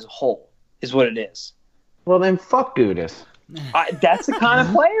organization as a whole, is what it is. Well, then fuck Gudis. That's the kind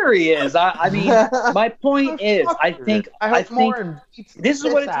of player he is. I mean, my point is, I think this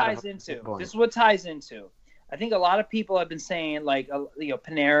is what it ties into. This is what it ties into. I think a lot of people have been saying, like,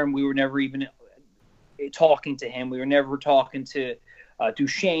 Panarin, we were never even talking to him. We were never talking to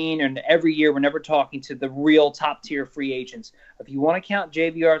Duchesne, and every year we're never talking to the real top-tier free agents. If you want to count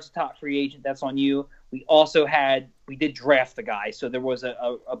JVR as a top free agent, that's on you. We did draft the guy, so there was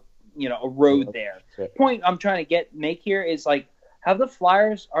a road there. Point I'm trying to make here is, like, have the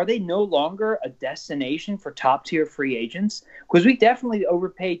Flyers, are they no longer a destination for top-tier free agents? Because we definitely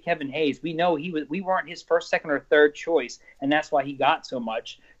overpaid Kevin Hayes. We know we weren't his first, second, or third choice, and that's why he got so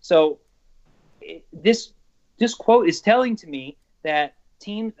much. So this quote is telling to me that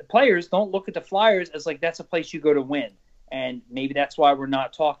players don't look at the Flyers as like that's a place you go to win. And maybe that's why we're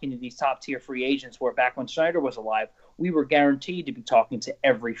not talking to these top-tier free agents where back when Schneider was alive, we were guaranteed to be talking to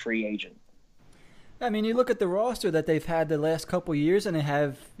every free agent. I mean, you look at the roster that they've had the last couple of years, and they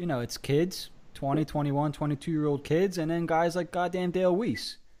have, it's kids, 20, 21, 22-year-old kids, and then guys like goddamn Dale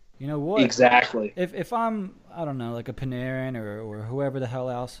Weiss. You know what? Exactly. If I'm, I don't know, like a Panarin or whoever the hell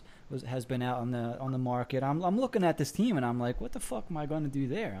else has been out on the market, I'm looking at this team and I'm like, what the fuck am I going to do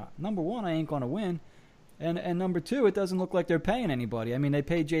there? Number one, I ain't going to win, and number two, it doesn't look like they're paying anybody. I mean, they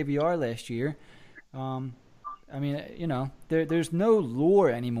paid JVR last year. I mean, there's no lure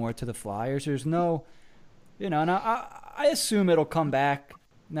anymore to the Flyers. There's no, and I assume it'll come back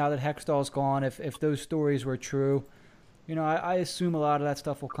now that Hextall's gone. If those stories were true. I assume a lot of that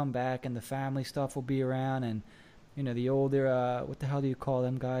stuff will come back, and the family stuff will be around, and the older what the hell do you call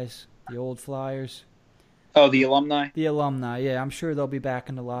them guys? The old Flyers. Oh, the alumni. The alumni, yeah. I'm sure they'll be back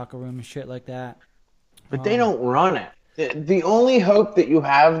in the locker room and shit like that. But they don't run it. The only hope that you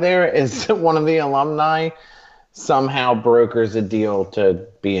have there is that one of the alumni somehow brokers a deal to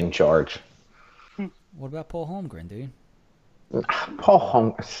be in charge. What about Paul Holmgren, dude? Paul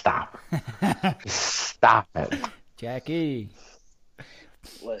Holmgren, stop. Stop it. Jackie.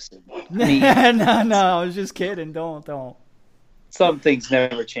 Listen. No, I was just kidding. Don't. Some things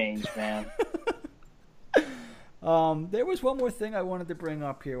never change, man. There was one more thing I wanted to bring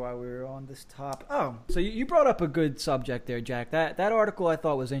up here while we were on this topic. Oh, so you brought up a good subject there, Jack. That article I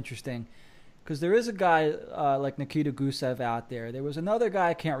thought was interesting because there is a guy like Nikita Gusev out there. There was another guy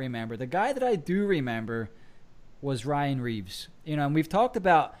I can't remember. The guy that I do remember was Ryan Reeves. And we've talked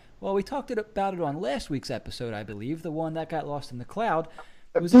about. Well, we talked about it on last week's episode, I believe, the one that got lost in the cloud.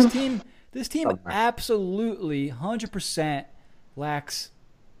 It was this team. This team absolutely 100% lacks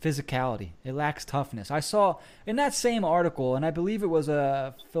physicality. It lacks toughness. I saw in that same article, and I believe it was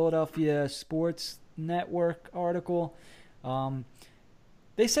a Philadelphia Sports Network article.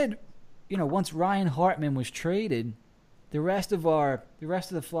 They said, once Ryan Hartman was traded, the rest of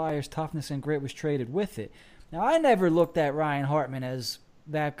the Flyers' toughness and grit was traded with it. Now, I never looked at Ryan Hartman as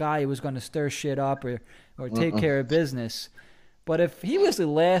that guy who was going to stir shit up or take care of business. But if he was the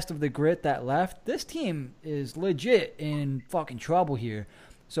last of the grit that left, this team is legit in fucking trouble here.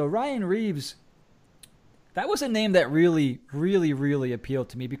 So Ryan Reeves, that was a name that really, really, really appealed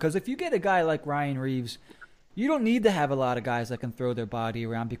to me because if you get a guy like Ryan Reeves, you don't need to have a lot of guys that can throw their body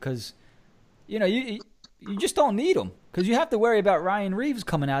around because, you just don't need them because you have to worry about Ryan Reeves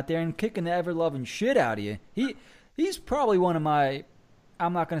coming out there and kicking the ever-loving shit out of you. He he's probably one of my.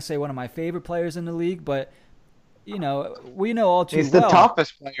 I'm not going to say one of my favorite players in the league, but we know all too well. He's the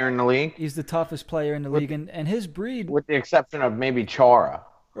toughest player in the league. He's the toughest player in the league, and his breed, with the exception of maybe Chara.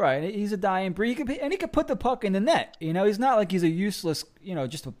 Right, he's a dying breed. He could put the puck in the net. He's not like he's a useless,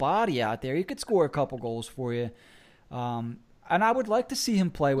 just a body out there. He could score a couple goals for you. And I would like to see him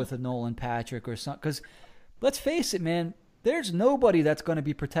play with a Nolan Patrick or something. Because let's face it, man, there's nobody that's going to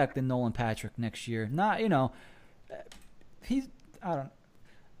be protecting Nolan Patrick next year. Not, I don't.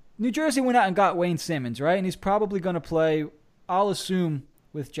 New Jersey went out and got Wayne Simmons, right? And he's probably going to play, I'll assume,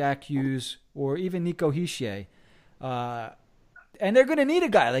 with Jack Hughes or even Nico Hischier. And they're going to need a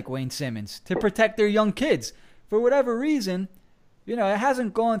guy like Wayne Simmons to protect their young kids. For whatever reason, it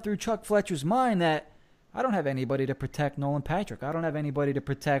hasn't gone through Chuck Fletcher's mind that I don't have anybody to protect Nolan Patrick. I don't have anybody to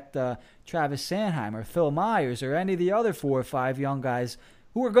protect Travis Sanheim or Phil Myers or any of the other 4 or 5 young guys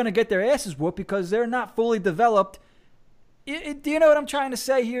who are going to get their asses whooped because they're not fully developed. Do you know what I'm trying to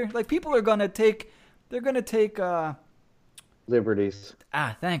say here? Like, people are going to take – they're going to take liberties.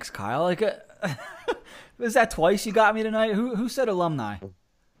 Thanks, Kyle. Like – is that twice you got me tonight? Who said alumni?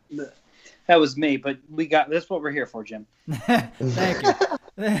 That was me, but that's what we're here for, Jim. Thank you.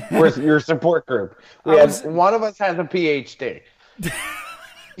 We're your support group. One of us has a PhD.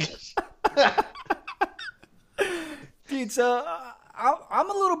 Dude, so I'm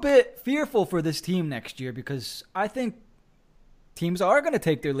a little bit fearful for this team next year because I think teams are going to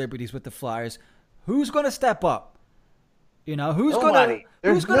take their liberties with the Flyers. Who's going to step up? Who's going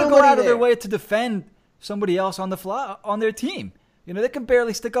to go out of their way to defend somebody else on their team? They can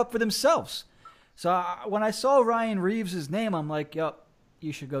barely stick up for themselves. So when I saw Ryan Reeves' name, I'm like, yup,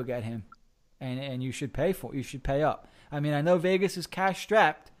 you should go get him, and you should pay for it. You should pay up. I mean, I know Vegas is cash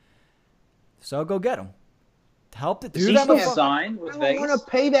strapped, so go get him. To help the dude. Is he still signed with Vegas? I want to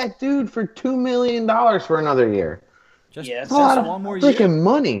pay that dude for $2 million for another year. Just one more year. Freaking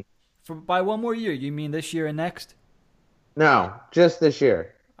money. By one more year, you mean this year and next? No, just this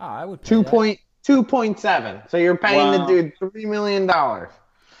year. Oh, I would pay 2.7. So you're paying the dude $3 million.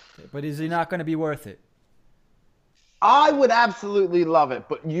 But is he not going to be worth it? I would absolutely love it,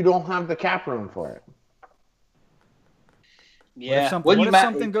 but you don't have the cap room for it. Yeah. What if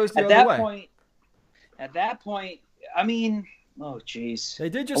something goes the other way? At that point, I mean, oh jeez. They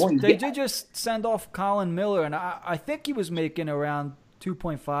did just send off Colin Miller, and I think he was making around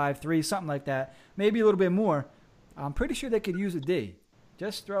 2.5, 3, something like that, maybe a little bit more. I'm pretty sure they could use a D.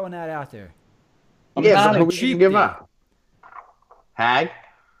 Just throwing that out there. But who would you give up? Hag?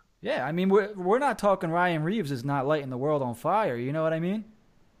 Yeah, I mean, we're not talking Ryan Reeves is not lighting the world on fire. You know what I mean?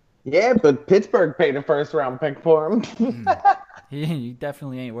 Yeah, but Pittsburgh paid a first-round pick for him. He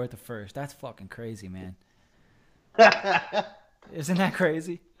definitely ain't worth a first. That's fucking crazy, man. Isn't that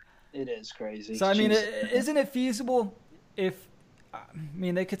crazy? It is crazy. So, I mean, isn't it feasible if –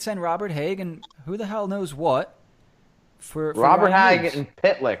 they could send Robert Haig and who the hell knows what for Robert Ryan Haig and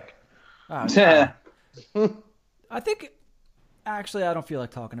Pitlick. Oh, no. I think – actually, I don't feel like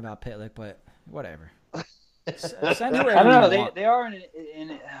talking about Pitlick, but whatever. Send whoever I don't know. want. They are in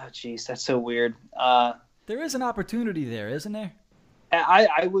oh, jeez, that's so weird. There is an opportunity there, isn't there?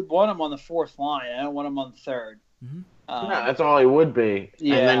 I would want him on the fourth line. I don't want him on the third. Mm-hmm. That's all he would be.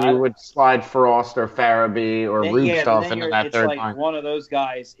 Yeah, and then you would slide Frost or Farabee or Rubstov into that third line. One of those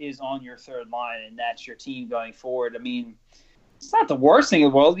guys is on your third line, and that's your team going forward. I mean, it's not the worst thing in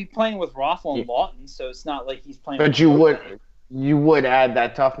the world. He's playing with Raffl and Lawton, so it's not like he's playing. But you would add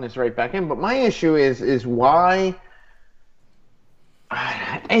that toughness right back in. But my issue is why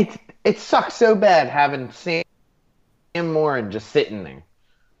it sucks so bad having Sam Morin just sitting there.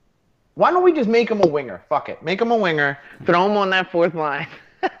 Why don't we just make him a winger? Fuck it. Make him a winger. Throw him on that fourth line.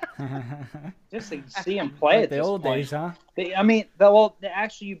 Just to see him play like at the this old point. days, huh?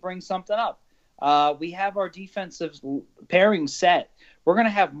 Actually, you bring something up. We have our defensive pairing set. We're going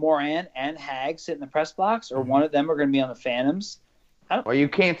to have Moran and Hag sit in the press box, or one of them are going to be on the Phantoms. Well, you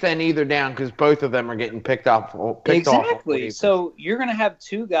can't send either down because both of them are getting picked off. Exactly. So you're going to have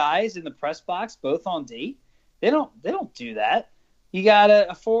two guys in the press box, both on D. They don't do that. You got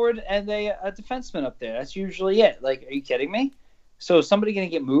a forward and a defenseman up there. That's usually it. Like, are you kidding me? So is somebody going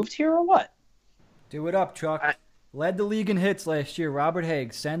to get moved here or what? Do it up, Chuck. Led the league in hits last year. Robert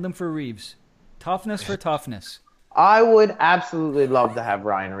Haig. Send them for Reeves. Toughness for toughness. I would absolutely love to have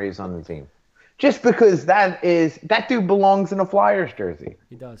Ryan Reeves on the team. Just because that dude belongs in a Flyers jersey.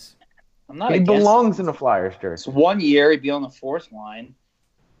 He does. He belongs in a Flyers jersey. It's 1 year. He'd be on the fourth line.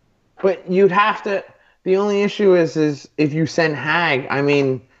 But you'd have to... The only issue is if you send Hag, I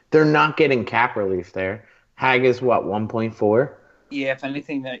mean, they're not getting cap relief there. Hag is what, 1.4? Yeah, if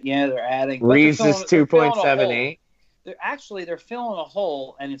anything, they're adding. Reeves is 2.78. they're filling a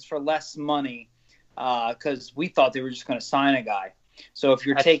hole, and it's for less money because we thought they were just going to sign a guy. So if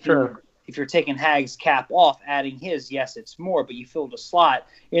you're taking Hag's cap off, adding his, yes, it's more, but you filled a slot.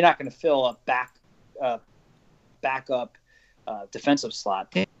 You're not going to fill a backup defensive slot.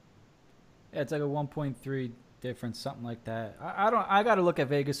 Yeah, it's like a 1.3 difference, something like that. I got to look at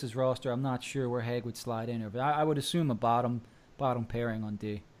Vegas's roster. I'm not sure where Hag would slide in, but I would assume a bottom pairing on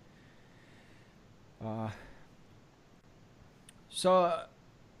D. So,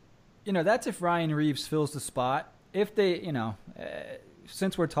 that's if Ryan Reaves fills the spot. If they,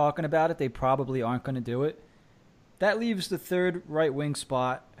 since we're talking about it, they probably aren't going to do it. That leaves the third right wing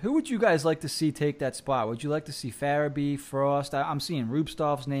spot. Who would you guys like to see take that spot? Would you like to see Farabee, Frost? I'm seeing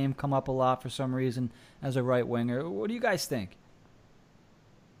Rubstov's name come up a lot for some reason as a right winger. What do you guys think?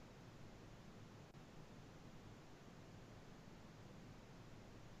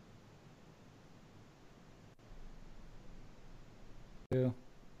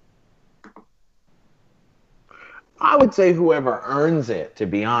 I would say whoever earns it, to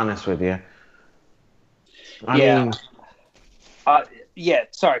be honest with you. I mean,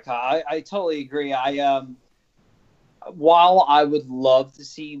 sorry, Kyle. I totally agree. While I would love to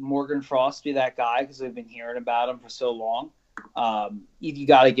see Morgan Frost be that guy because we've been hearing about him for so long, you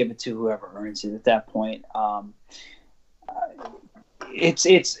got to give it to whoever earns it at that point.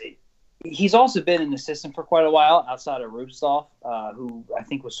 He's also been an assistant for quite a while outside of Rubstov, who I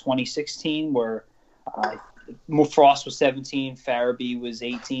think was 2016, where Frost was 17, Farabee was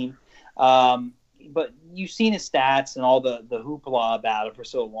 18. But you've seen his stats and all the hoopla about it for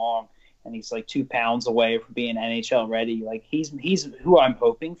so long, and he's like 2 pounds away from being NHL ready. Like he's who I'm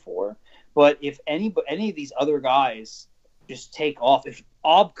hoping for. But if any of these other guys just take off, if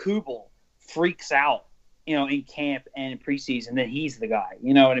Ob Kubel freaks out, in camp and in preseason, then he's the guy.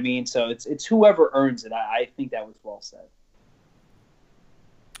 You know what I mean? So it's whoever earns it. I think that was well said.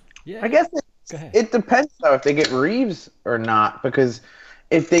 Yeah, I guess it depends though if they get Reaves or not, because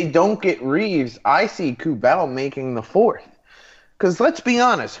if they don't get Reaves, I see Kubel making the fourth. Because let's be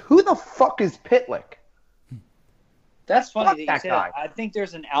honest, who the fuck is Pitlick? That's funny that you said that. I think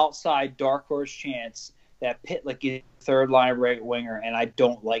there's an outside dark horse chance that Pitlick is third line right winger, and I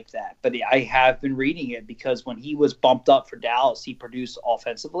don't like that. But I have been reading it because when he was bumped up for Dallas, he produced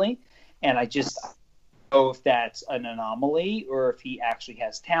offensively, and I just don't know if that's an anomaly or if he actually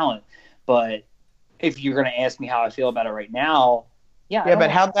has talent. But if you're going to ask me how I feel about it right now, but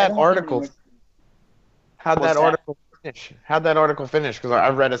how'd that article finish? Because I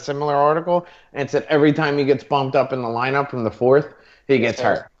read a similar article, and it said every time he gets bumped up in the lineup from the fourth, he gets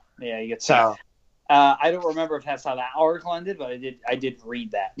hurt. Yeah, he gets hurt. I don't remember if that's how that article ended, but I did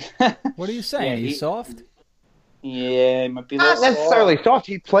read that. What are you saying? He's soft? Yeah, he might be not necessarily soft.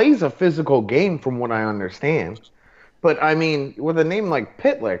 He plays a physical game, from what I understand. But I mean, with a name like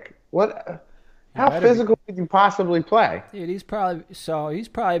Pitlick, how physical could you possibly play? Dude, he's probably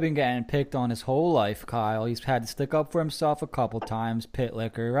been getting picked on his whole life, Kyle. He's had to stick up for himself a couple times,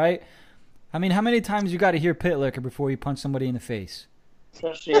 Pitlicker, right? I mean, how many times you got to hear Pitlicker before you punch somebody in the face?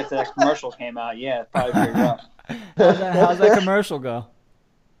 Especially if that commercial came out. Yeah, it's probably pretty rough. How's that commercial go?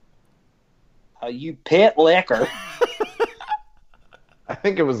 You Pitlicker. I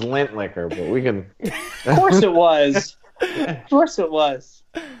think it was lint liquor, but we can... Of course it was. Of course it was.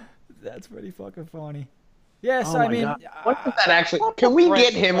 That's pretty fucking funny. Yes, I mean... What does that actually... Can we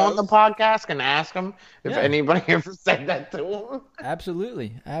get him on the podcast and ask him if anybody ever said that to him?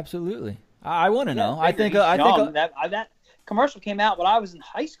 Absolutely. I want to know. I think that commercial came out when I was in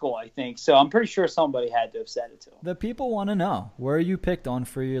high school, I think. So I'm pretty sure somebody had to have said it to him. The people want to know, where are you picked on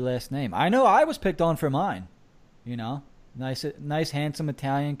for your last name? I know I was picked on for mine. Nice, handsome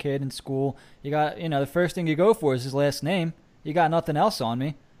Italian kid in school. You got, the first thing you go for is his last name. You got nothing else on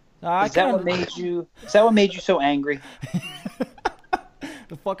me. Is that what made you so angry?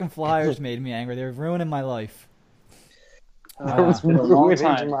 The fucking Flyers made me angry. They're ruining my life. It's been a long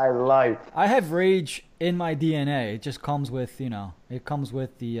time. My life. I have rage in my DNA. It just comes with, it comes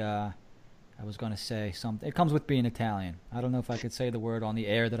with the, I was going to say something. It comes with being Italian. I don't know if I could say the word on the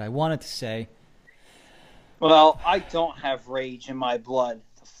air that I wanted to say. Well, I don't have rage in my blood.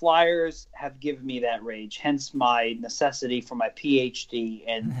 The Flyers have given me that rage, hence my necessity for my PhD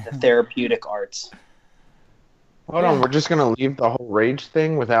in the therapeutic arts. Hold on, we're just going to leave the whole rage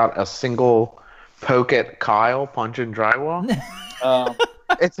thing without a single poke at Kyle punching drywall?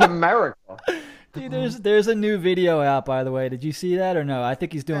 It's a miracle. Dude, there's a new video out, by the way. Did you see that or no? I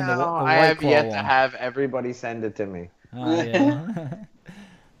think he's doing the I have yet to have everybody send it to me. Oh,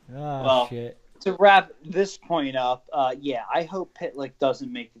 yeah. Shit. to wrap this point up, yeah, I hope Pitlick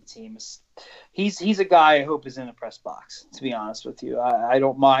doesn't make the team. He's a guy I hope is in the press box, to be honest with you. I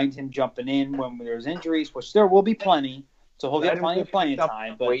don't mind him jumping in when there's injuries, which there will be plenty, so he'll get plenty of playing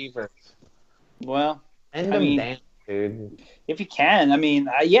time. But waivers. Well, End them down, dude. If you can, I mean,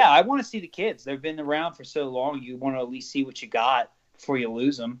 yeah, I want to see the kids. They've been around for so long. You want to at least see what you got before you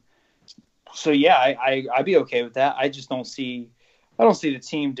lose them. So yeah, I'd be okay with that. I just don't see the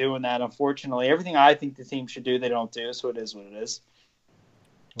team doing that. Unfortunately, everything I think the team should do, they don't do. So it is what it is.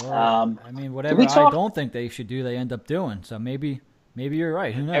 Well, I mean, whatever I don't think they should do, they end up doing. So maybe you're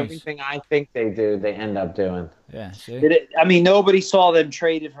right. Who knows? Everything I think they do, they end up doing. Yeah. See? I mean, nobody saw them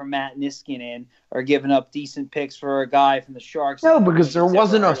traded for Matt Niskanen or giving up decent picks for a guy from the Sharks. No, because there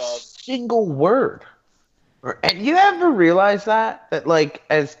wasn't a single word. And you ever realize that like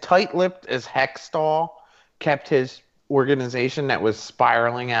as tight-lipped as Hextall kept his organization that was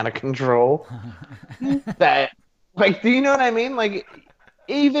spiraling out of control, that like, do you know what I mean? Like,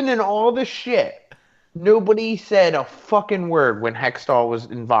 even in all the shit, nobody said a fucking word when Hextall was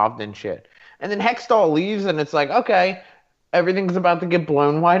involved in shit. And then Hextall leaves, and it's like, okay, everything's about to get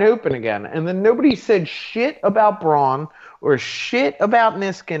blown wide open again. And then nobody said shit about Braun or shit about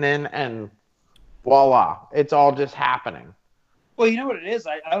Niskanen, and voila, it's all just happening. Well, you know what it is?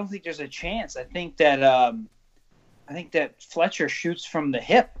 I don't think there's a chance. I think that Fletcher shoots from the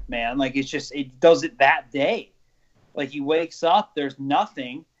hip, man. Like, it does it that day. Like, he wakes up, there's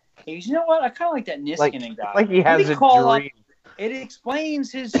nothing. He goes, you know what? I kind of like that Niskanen guy. Like he has a dream. It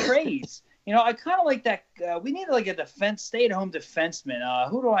explains his trades. You know, I kind of like that. We need like a stay-at-home defenseman.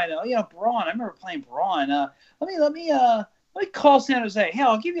 Who do I know? You know, Braun. I remember playing Braun. Let me call San Jose. Hey,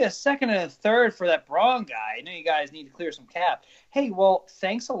 I'll give you a second and a third for that Braun guy. I know you guys need to clear some cap. Hey, well,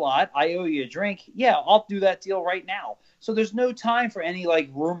 thanks a lot. I owe you a drink. Yeah, I'll do that deal right now. So there's no time for any like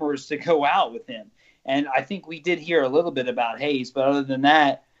rumors to go out with him. And I think we did hear a little bit about Hayes, but other than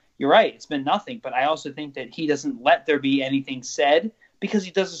that, you're right. It's been nothing. But I also think that he doesn't let there be anything said because he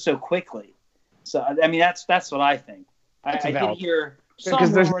does it so quickly. So, I mean, that's what I think. I did hear some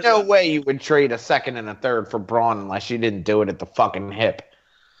because there's no way you would trade a second and a third for Braun unless you didn't do it at the fucking hip.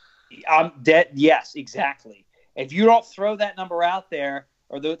 I'm dead. Yes, exactly. If you don't throw that number out there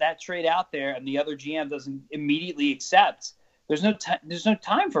or that trade out there and the other GM doesn't immediately accept, there's no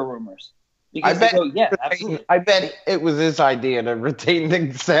time for rumors. Because absolutely. I bet it was his idea to retain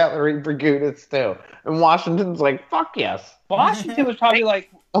the salary for Gudas too. And Washington's like, fuck yes. Washington was probably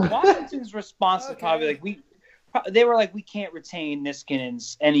like, Washington's response was probably like, we can't retain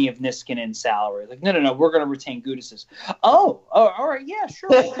any of Niskanen's salary. Like, no, we're going to retain Gudas's. Oh, all right, yeah, sure.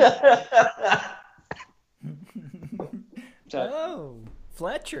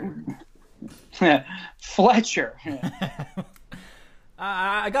 Fletcher. Fletcher.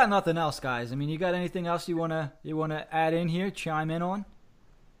 I got nothing else, guys. I mean, you got anything else you wanna add in here? Chime in on?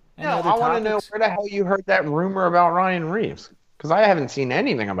 No, I want to know where the hell you heard that rumor about Ryan Reeves, because I haven't seen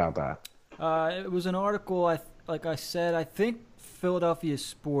anything about that. It was an article. Like I said, I think Philadelphia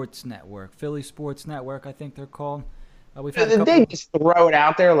Sports Network, Philly Sports Network, I think they're called. Did they just throw it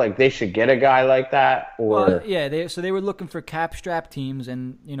out there like they should get a guy like that? Or well, yeah, they were looking for cap strap teams,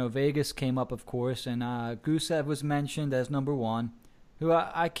 and Vegas came up, of course, and Gusev was mentioned as number one. Who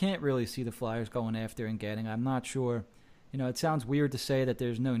I can't really see the Flyers going after and getting. I'm not sure. It sounds weird to say that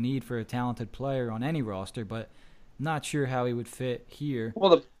there's no need for a talented player on any roster, but I'm not sure how he would fit here.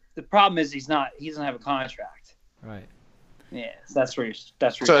 Well, the problem is he doesn't have a contract. Right. Yeah, so that's where it's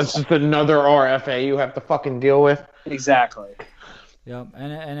just another RFA you have to fucking deal with. Exactly. Yep,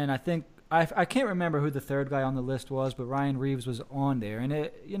 and then I think I can't remember who the third guy on the list was, but Ryan Reeves was on there, and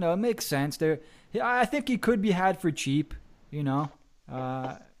it makes sense. I think he could be had for cheap.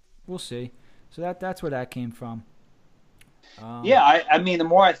 We'll see. So that's where that came from. Yeah, I mean, the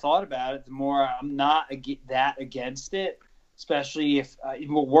more I thought about it, the more I'm not that against it. Especially if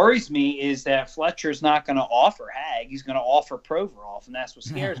what worries me is that Fletcher's not going to offer Hag; he's going to offer Provorov, and that's what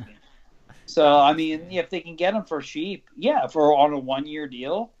scares me. So, I mean, if they can get him for cheap, on a 1-year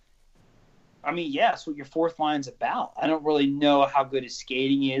deal. I mean, that's what your fourth line's about. I don't really know how good his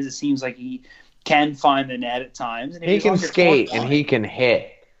skating is. It seems like he can find the net at times. And he can skate and he can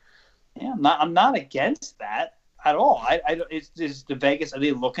hit. Yeah, I'm not against that at all. Is the Vegas, are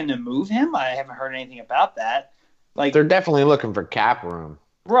they looking to move him? I haven't heard anything about that. Like, they're definitely looking for cap room,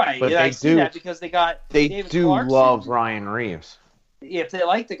 right? But I see that because they David Clarkson. Love Ryan Reeves. If they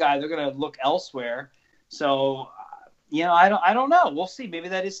like the guy, they're going to look elsewhere. So, I don't know. We'll see. Maybe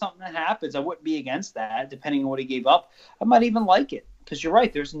that is something that happens. I wouldn't be against that, depending on what he gave up. I might even like it. because you're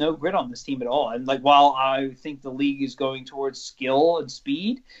right, there's no grit on this team at all. And like, while I think the league is going towards skill and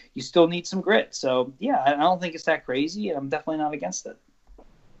speed, you still need some grit. So yeah, I don't think it's that crazy, and I'm definitely not against it.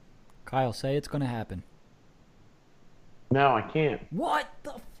 Kyle, say it's going to happen. No, I can't. What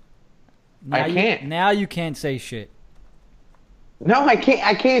the? I can't. Now you can't say shit. No, I can't.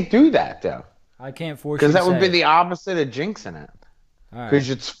 I can't do that though. I can't force you. Because that would be it. the opposite of jinxing it. All Because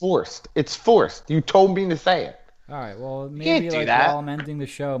right. it's forced. It's forced. You told me to say it. All right. Well, can't maybe do like that. while I'm ending the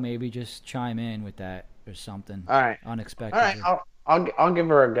show, maybe just chime in with that or something. All right. Unexpected. All right. I'll give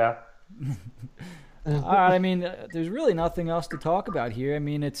her a go. All right. I mean, there's really nothing else to talk about here. I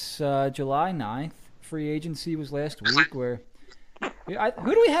mean, it's July 9th. Free agency was last week. Who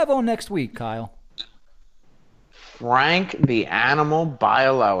do we have on next week, Kyle? Frank the Animal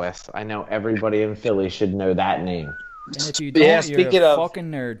Bialois. I know everybody in Philly should know that name. And if you don't, Yeah, you're speaking a of- fucking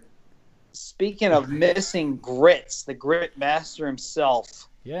nerd. Speaking of missing grits, the grit master himself.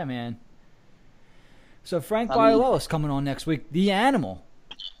 Yeah, man. So Frank I mean- Bialois coming on next week. The Animal.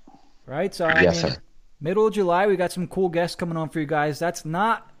 Right? So, I Yes, mean, sir. middle of July, we got some cool guests coming on for you guys. That's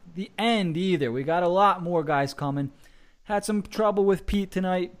not the end either. We got a lot more guys coming. Had some trouble with Pete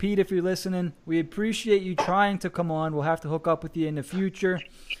tonight. Pete, if you're listening, we appreciate you trying to come on. We'll have to hook up with you in the future.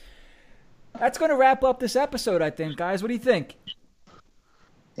 That's going to wrap up this episode, I think, guys. What do you think?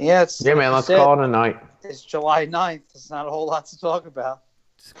 Yeah, it's Yeah, like man. you Let's said, call it a night. It's July 9th. There's not a whole lot to talk about.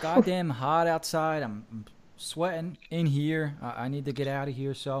 It's goddamn hot outside. I'm sweating in here. I need to get out of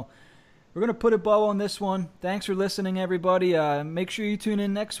here. So we're going to put a bow on this one. Thanks for listening, everybody. Make sure you tune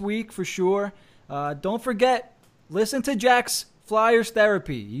in next week for sure. Don't forget, listen to Jack's Flyers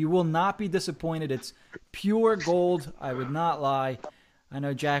Therapy. You will not be disappointed. It's pure gold. I would not lie. I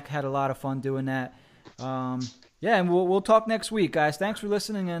know Jack had a lot of fun doing that. Yeah, and we'll talk next week, guys. Thanks for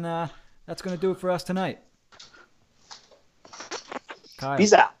listening, and that's going to do it for us tonight. Kyle.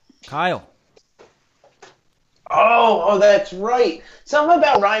 Peace out. Kyle. Oh, that's right. Something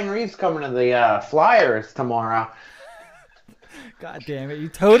about Ryan Reeves coming to the Flyers tomorrow. God damn it. You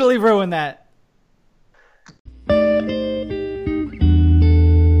totally ruined that.